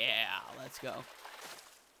 Yeah, let's go.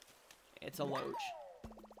 It's a loach.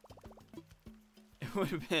 It would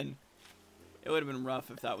have been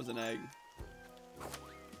rough if that was an egg.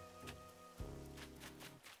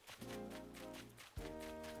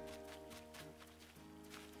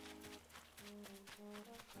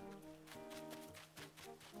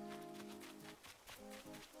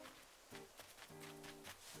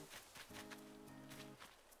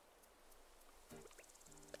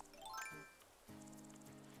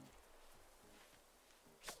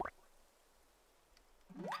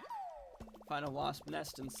 Find a wasp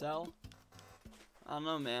nest and sell. I don't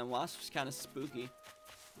know, man. Wasp's kind of spooky.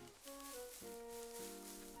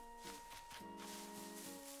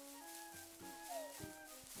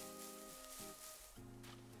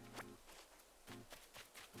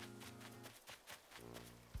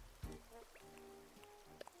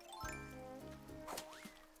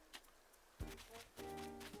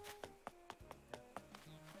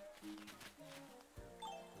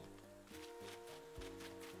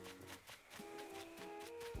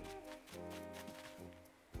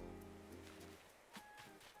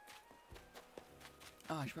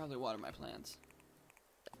 Oh, I should probably water my plants.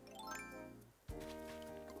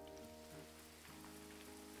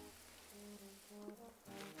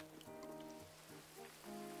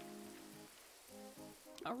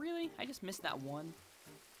 Oh, really? I just missed that one.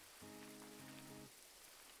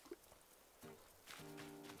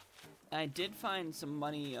 I did find some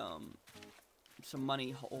money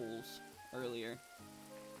holes earlier.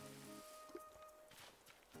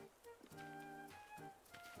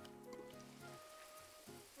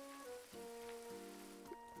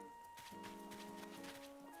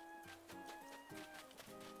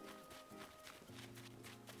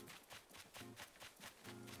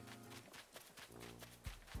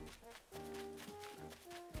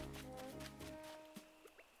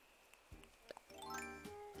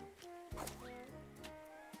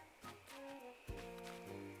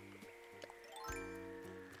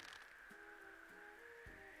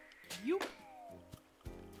 Yoop.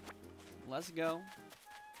 Let's go.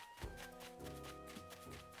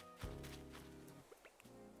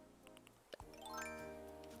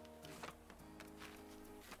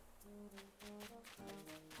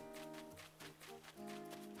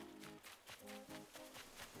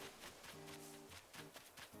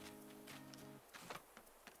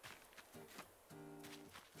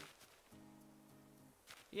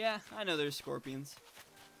 Yeah, I know there's scorpions.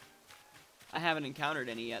 I haven't encountered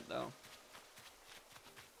any yet, though.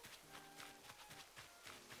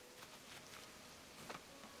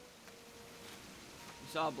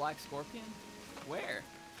 You saw a black scorpion? Where?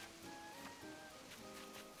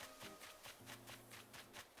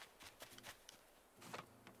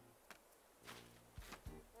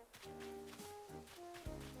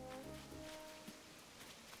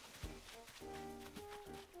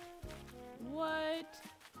 What?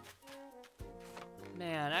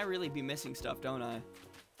 Man, I really be missing stuff, don't I?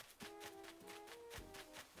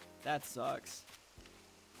 That sucks.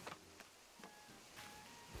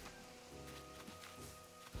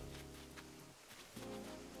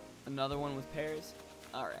 Another one with pears?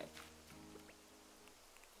 Alright.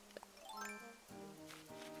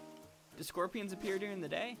 Do scorpions appear during the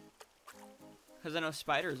day? Because I know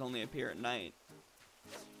spiders only appear at night.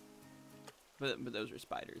 But those are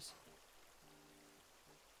spiders.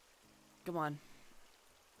 Come on.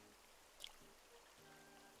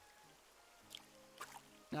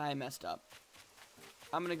 I messed up.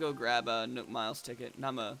 I'm gonna go grab a Nook Miles ticket, and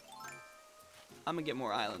I'm gonna get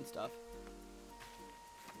more island stuff.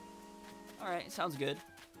 Alright, sounds good.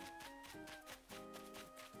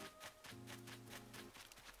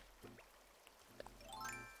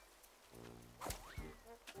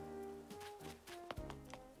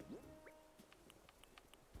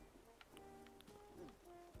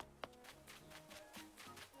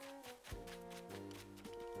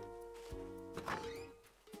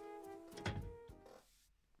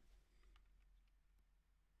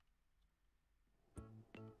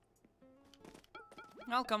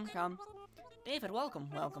 Welcome, come. David, welcome,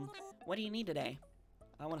 welcome. What do you need today?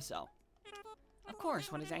 I want to sell. Of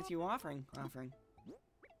course, what exactly are you offering?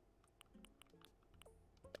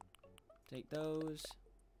 Take those.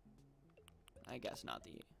 I guess not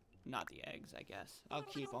the eggs, I guess.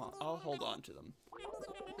 I'll hold on to them.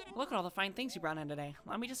 Look at all the fine things you brought in today.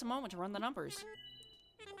 Allow me just a moment to run the numbers.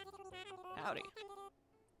 Howdy.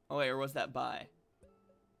 Oh wait, or was that bye?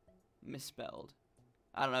 Misspelled.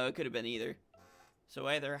 I don't know, it could have been either. So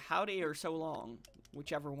either howdy or so long,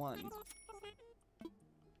 whichever one.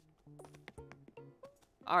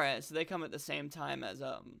 Alright, so they come at the same time as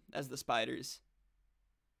the spiders.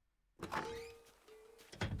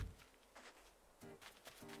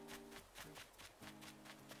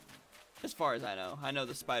 As far as I know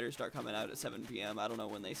the spiders start coming out at 7 p.m. I don't know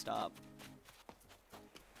when they stop.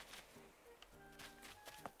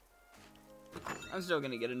 I'm still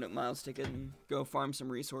gonna get a Nook Miles ticket and go farm some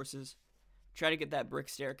resources. Try to get that brick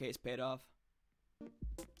staircase paid off.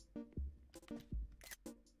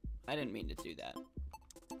 I didn't mean to do that.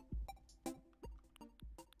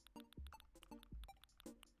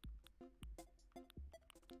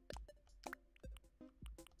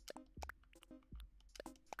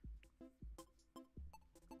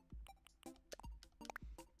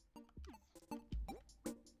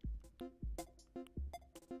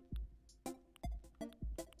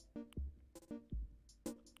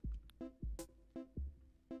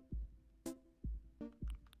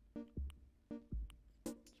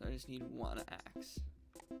 I just need one axe.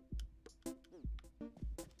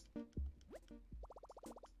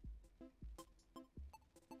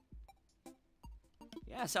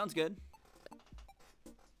 Yeah, sounds good.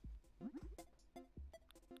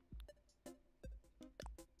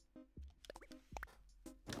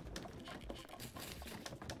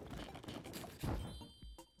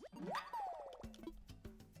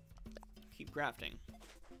 Keep crafting.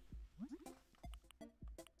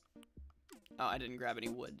 Oh, I didn't grab any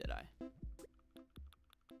wood, did I?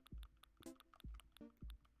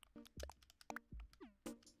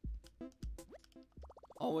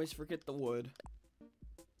 Always forget the wood.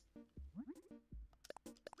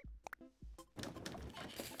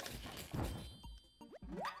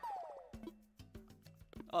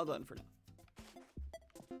 All done for now.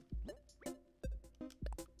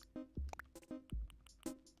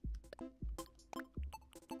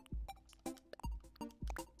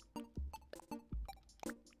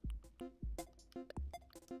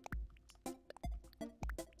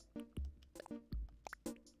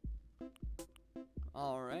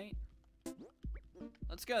 All right.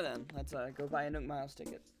 Let's go then. Let's go buy a Nook Miles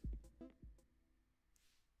ticket.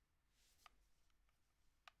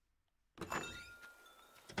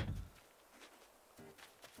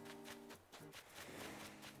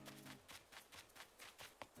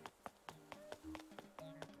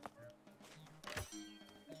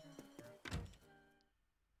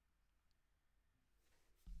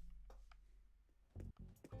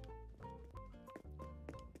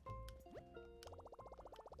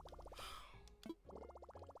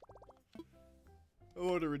 I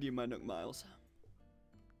want to redeem my Nook Miles.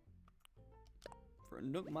 For a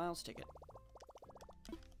Nook Miles ticket.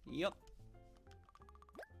 Yup.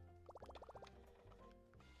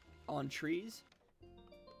 On trees?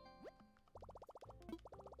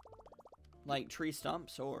 Like tree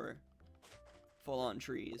stumps or full on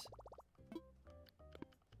trees?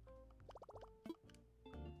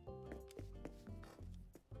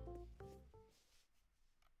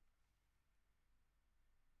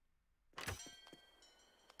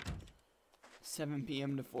 $7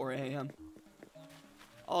 p.m. to 4 a.m.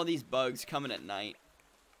 All these bugs coming at night.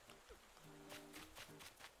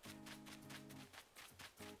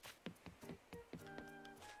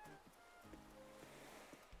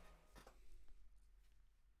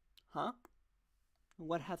 Huh?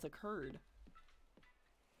 What hath occurred?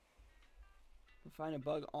 Find a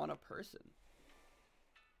bug on a person.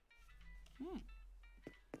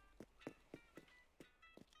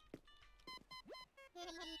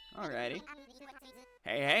 Alrighty.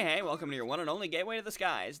 Hey, welcome to your one and only gateway to the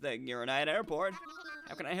skies, the Gironite Airport.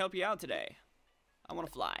 How can I help you out today? I want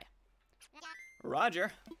to fly.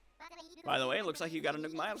 Roger. By the way, it looks like you got a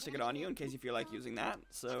Nook Miles ticket on you in case you feel like using that.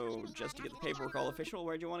 So, just to get the paperwork all official,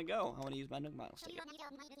 where'd you want to go? I want to use my Nook Miles ticket.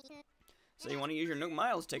 So you want to use your Nook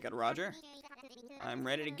Miles ticket, Roger? I'm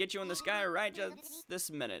ready to get you in the sky right just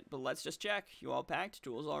this minute, but let's just check. You all packed?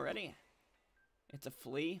 Tools all ready? It's a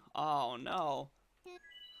flea? Oh, no.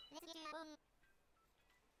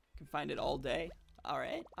 Can find it all day.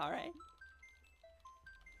 Alright.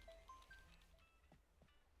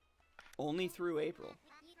 Only through April.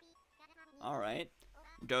 Alright.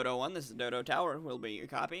 Dodo 1, this is Dodo Tower. Will be your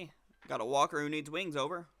copy. Got a walker who needs wings,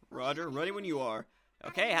 over. Roger, ready when you are.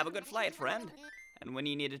 Okay, have a good flight, friend. And when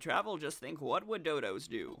you need to travel, just think, what would dodos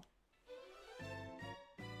do?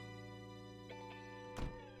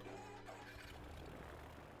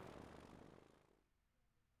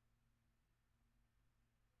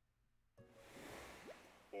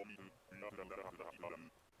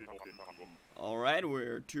 Alright,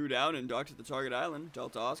 we're 2 down and docked at the target island.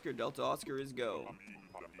 Delta Oscar is go.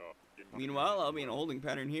 Meanwhile, I'll be in a holding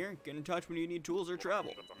pattern here. Get in touch when you need tools or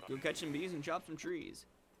travel. Go catch some bees and chop some trees.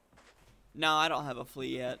 No, I don't have a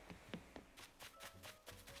flea yet.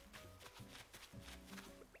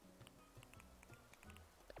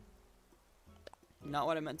 Not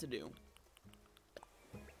what I meant to do.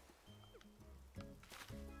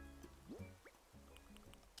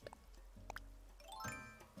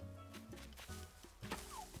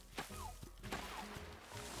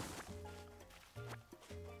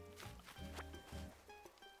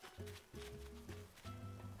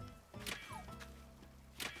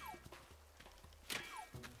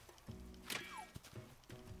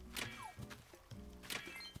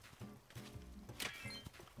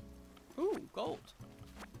 Ooh, gold.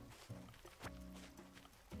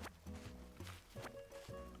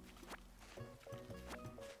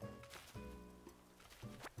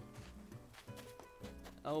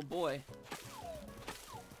 Oh boy.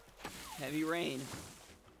 Heavy rain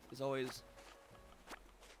is always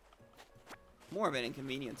more of an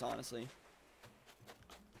inconvenience, honestly.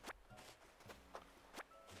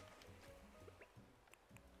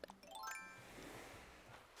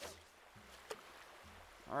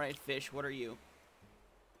 Alright, fish, what are you?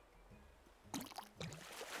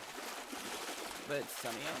 But it's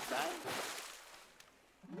sunny outside?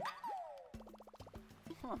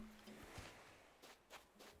 Huh.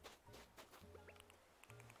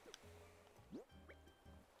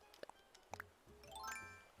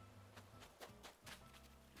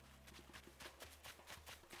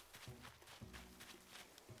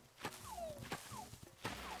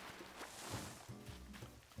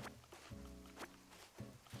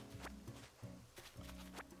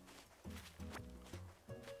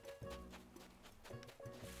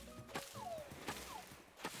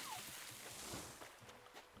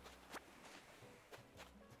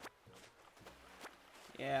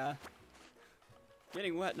 Yeah.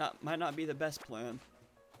 Getting wet might not be the best plan.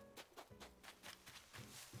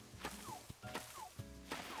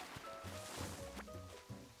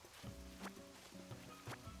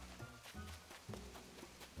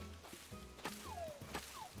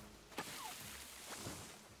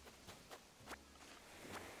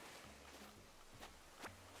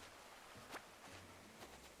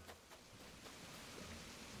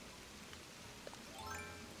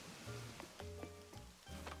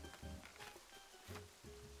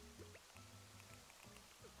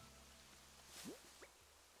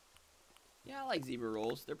 Yeah, I like zebra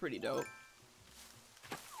rolls. They're pretty dope.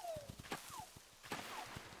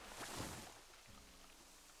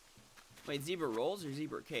 Wait, zebra rolls or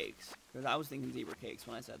zebra cakes? Because I was thinking zebra cakes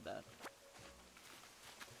when I said that.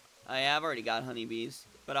 Yeah, I've already got honeybees,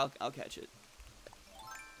 but I'll catch it.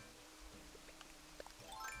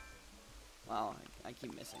 Wow, I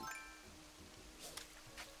keep missing.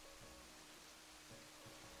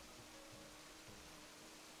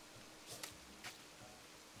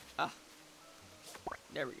 Ah.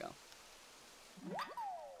 There we go.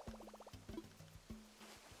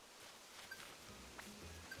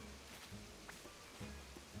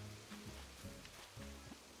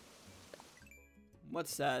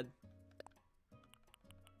 What's sad?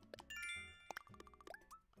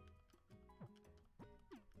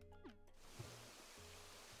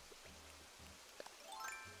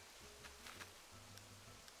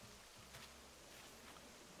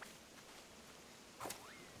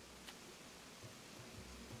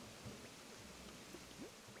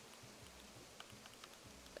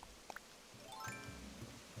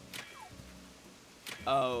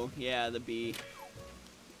 Oh, yeah, the bee.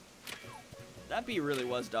 That bee really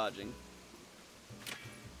was dodging.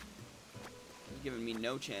 It was giving me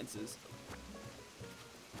no chances.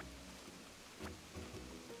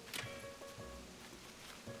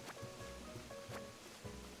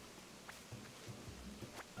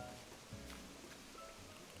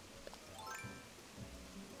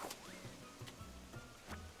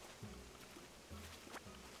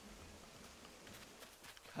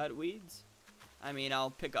 Cut weeds? I mean, I'll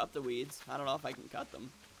pick up the weeds. I don't know if I can cut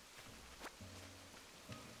them.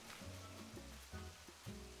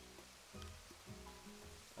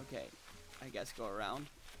 Okay, I guess go around.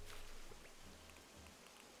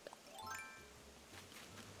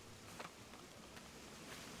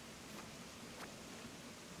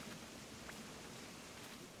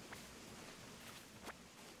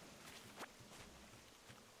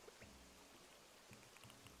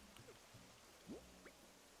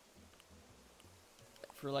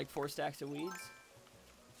 For like 4 stacks of weeds?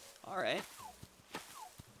 Alright.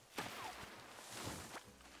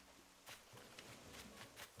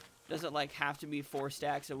 Does it like have to be 4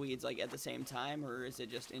 stacks of weeds like at the same time, or is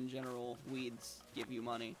it just in general weeds give you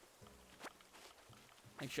money?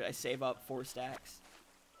 Like, should I save up 4 stacks?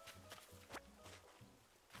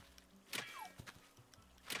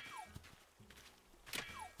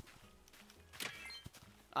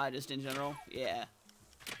 Just in general? Yeah.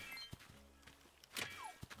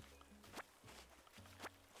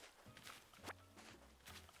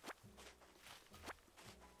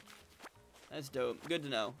 That's dope. Good to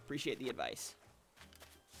know. Appreciate the advice.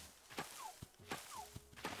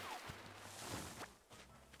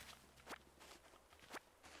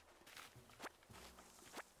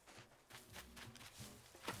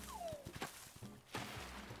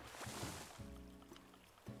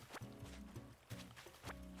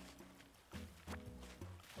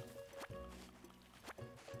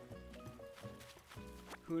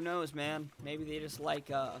 Who knows, man? Maybe they just like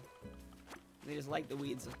the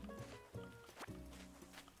weeds.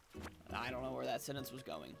 I don't know where that sentence was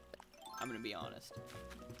going. I'm gonna be honest.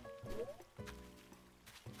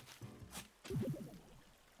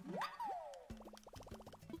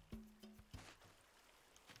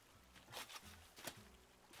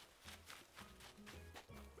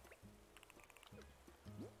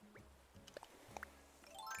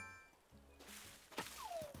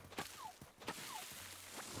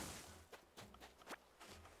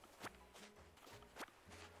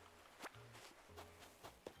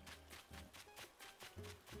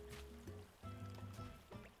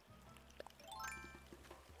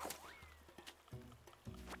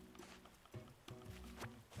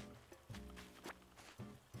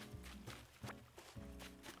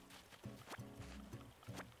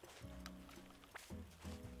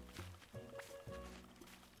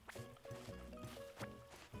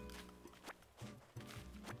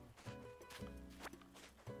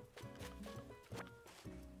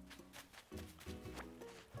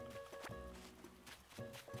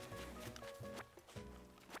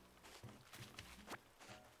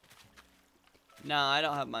 No, I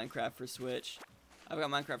don't have Minecraft for Switch. I've got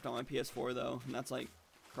Minecraft on my PS4 though, and that's like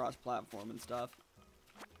cross-platform and stuff.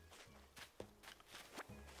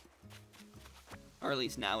 Or at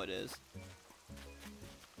least now it is.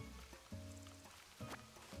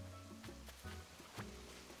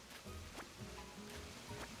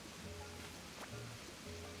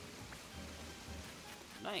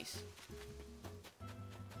 Nice.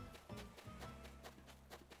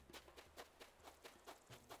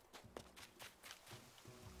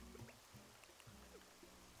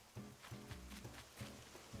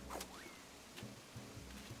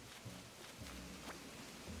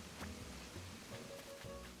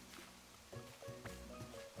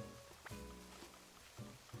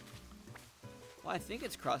 Well, I think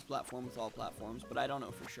it's cross-platform with all platforms, but I don't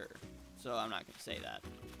know for sure. So I'm not going to say that.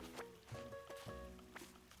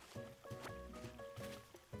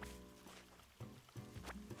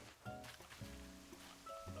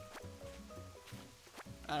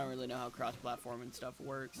 I don't really know how cross-platform and stuff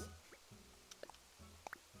works.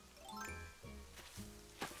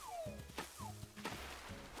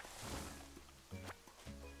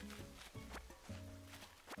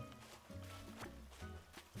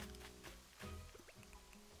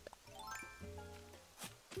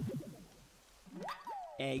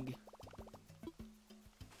 Egg.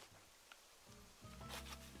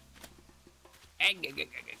 Egg.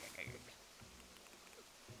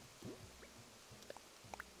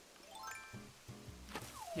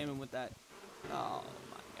 Hit him with that. Oh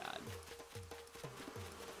my god.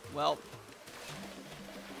 Well,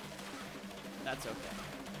 that's okay.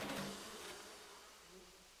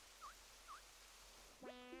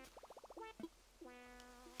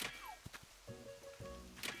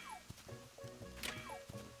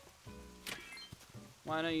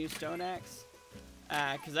 Why not use stone axe?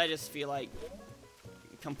 Because I just feel like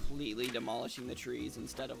completely demolishing the trees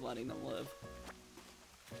instead of letting them live.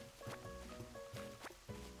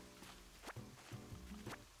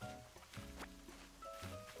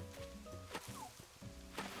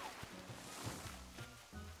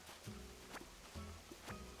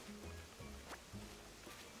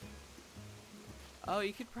 Oh,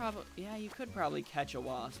 you could probably, yeah, you could probably catch a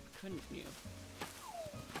wasp, couldn't you?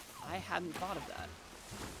 I hadn't thought of that.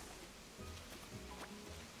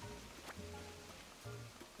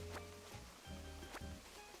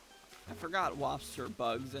 I forgot wasps are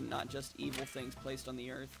bugs and not just evil things placed on the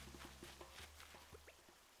earth.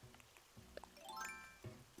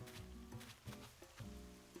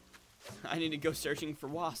 I need to go searching for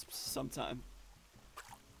wasps sometime.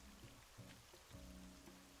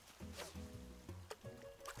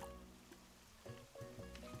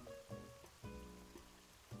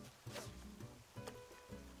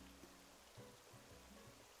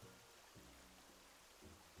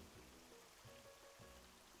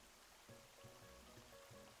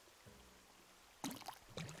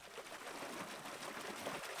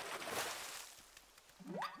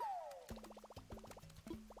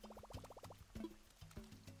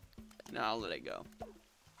 No, I'll let it go.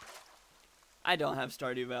 I don't have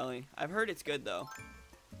Stardew Valley. I've heard it's good though.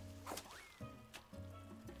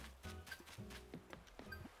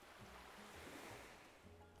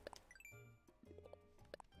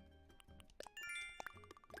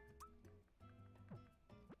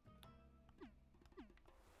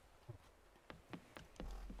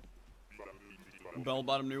 Bell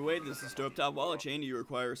Bottom New Wade, this is Stovetop Wallet Chain. Do you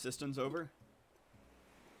require assistance? Over.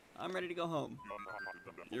 I'm ready to go home.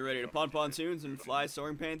 You're ready to pond pontoons and fly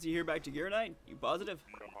soaring pansy here back to Gearnite? You positive?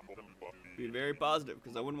 Be very positive,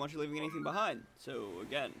 because I wouldn't want you leaving anything behind. So,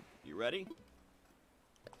 again, you ready?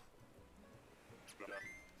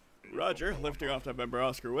 Roger, lifting off to member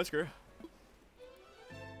Oscar Whisker.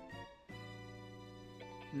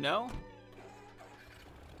 No?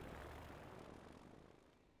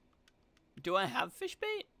 Do I have fish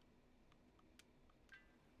bait?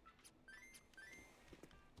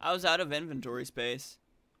 I was out of inventory space.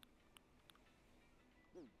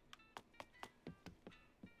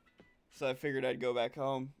 So I figured I'd go back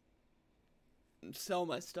home and sell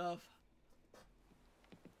my stuff.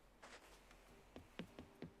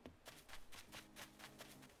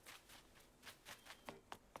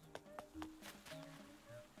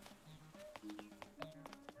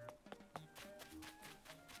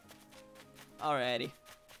 Alrighty.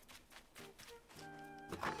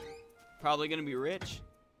 Probably gonna be rich.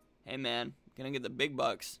 Hey man, gonna get the big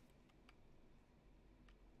bucks.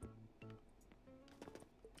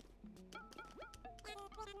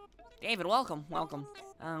 David, welcome.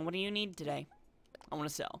 What do you need today? I want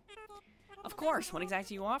to sell. Of course. What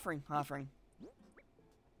exactly are you offering?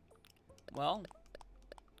 Well,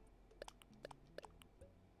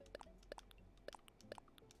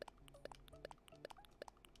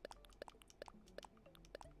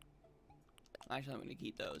 Actually, I'm gonna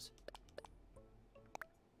keep those.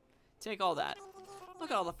 Take all that. Look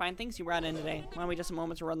at all the fine things you brought in today. Why don't we just a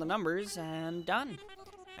moment to run the numbers, and done.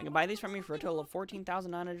 I can buy these from you for a total of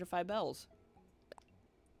 14,905 bells.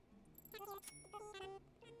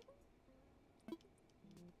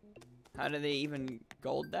 How do they even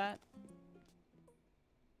gold that?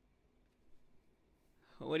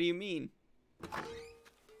 What do you mean?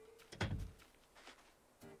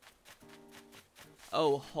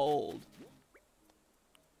 Oh, hold.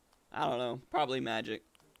 I don't know. Probably magic.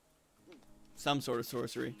 Some sort of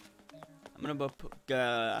sorcery. I'm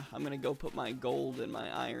gonna go put my gold and my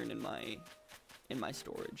iron in my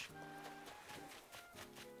storage.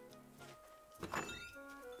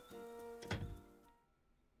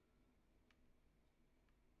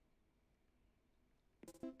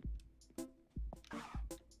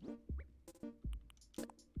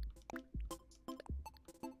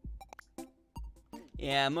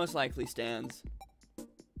 Yeah, most likely stands.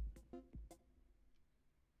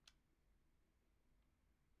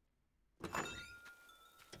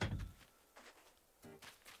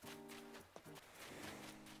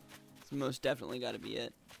 It's most definitely got to be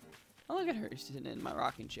it. Oh, look at her sitting in my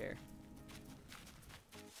rocking chair.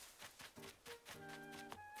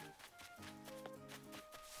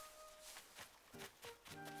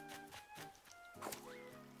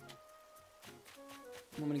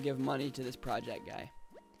 I'm gonna give money to this project guy.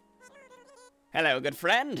 Hello, good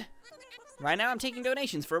friend. Right now I'm taking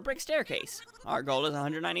donations for a brick staircase. Our goal is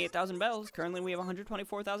 198,000 bells. Currently we have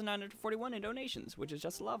 124,941 in donations, which is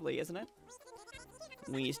just lovely, isn't it?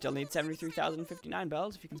 We still need 73,059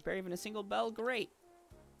 bells. If you can spare even a single bell, great.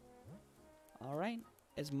 Alright,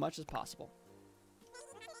 as much as possible.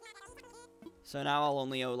 So now I'll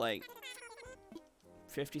only owe like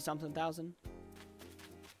 50-something thousand.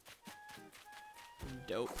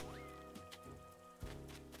 Dope.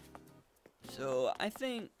 So I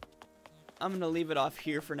think I'm gonna leave it off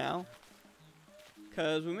here for now,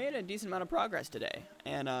 cause we made a decent amount of progress today,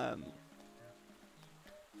 and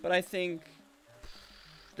but I think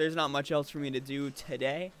there's not much else for me to do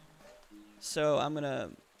today, so I'm gonna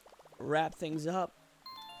wrap things up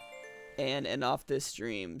and end off this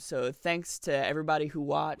stream. So thanks to everybody who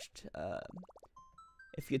watched.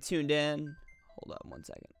 If you tuned in, hold on one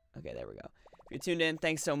second. Okay, there we go. If you tuned in,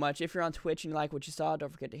 thanks so much. If you're on Twitch and you like what you saw,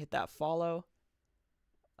 don't forget to hit that follow.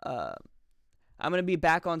 I'm gonna be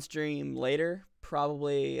back on stream later,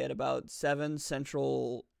 probably at about 7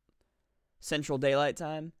 Central Daylight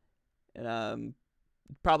Time, and I'm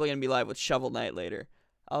probably gonna be live with Shovel Knight later.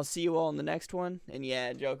 I'll see you all in the next one. And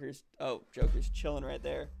yeah, Joker's chilling right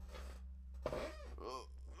there.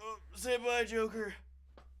 Say bye, Joker.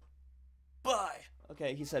 Bye.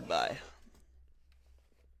 Okay, he said bye.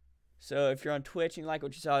 So if you're on Twitch and you like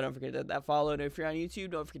what you saw, don't forget to hit that follow. And if you're on YouTube,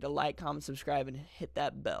 don't forget to like, comment, subscribe, and hit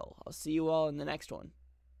that bell. I'll see you all in the next one.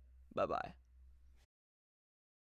 Bye-bye.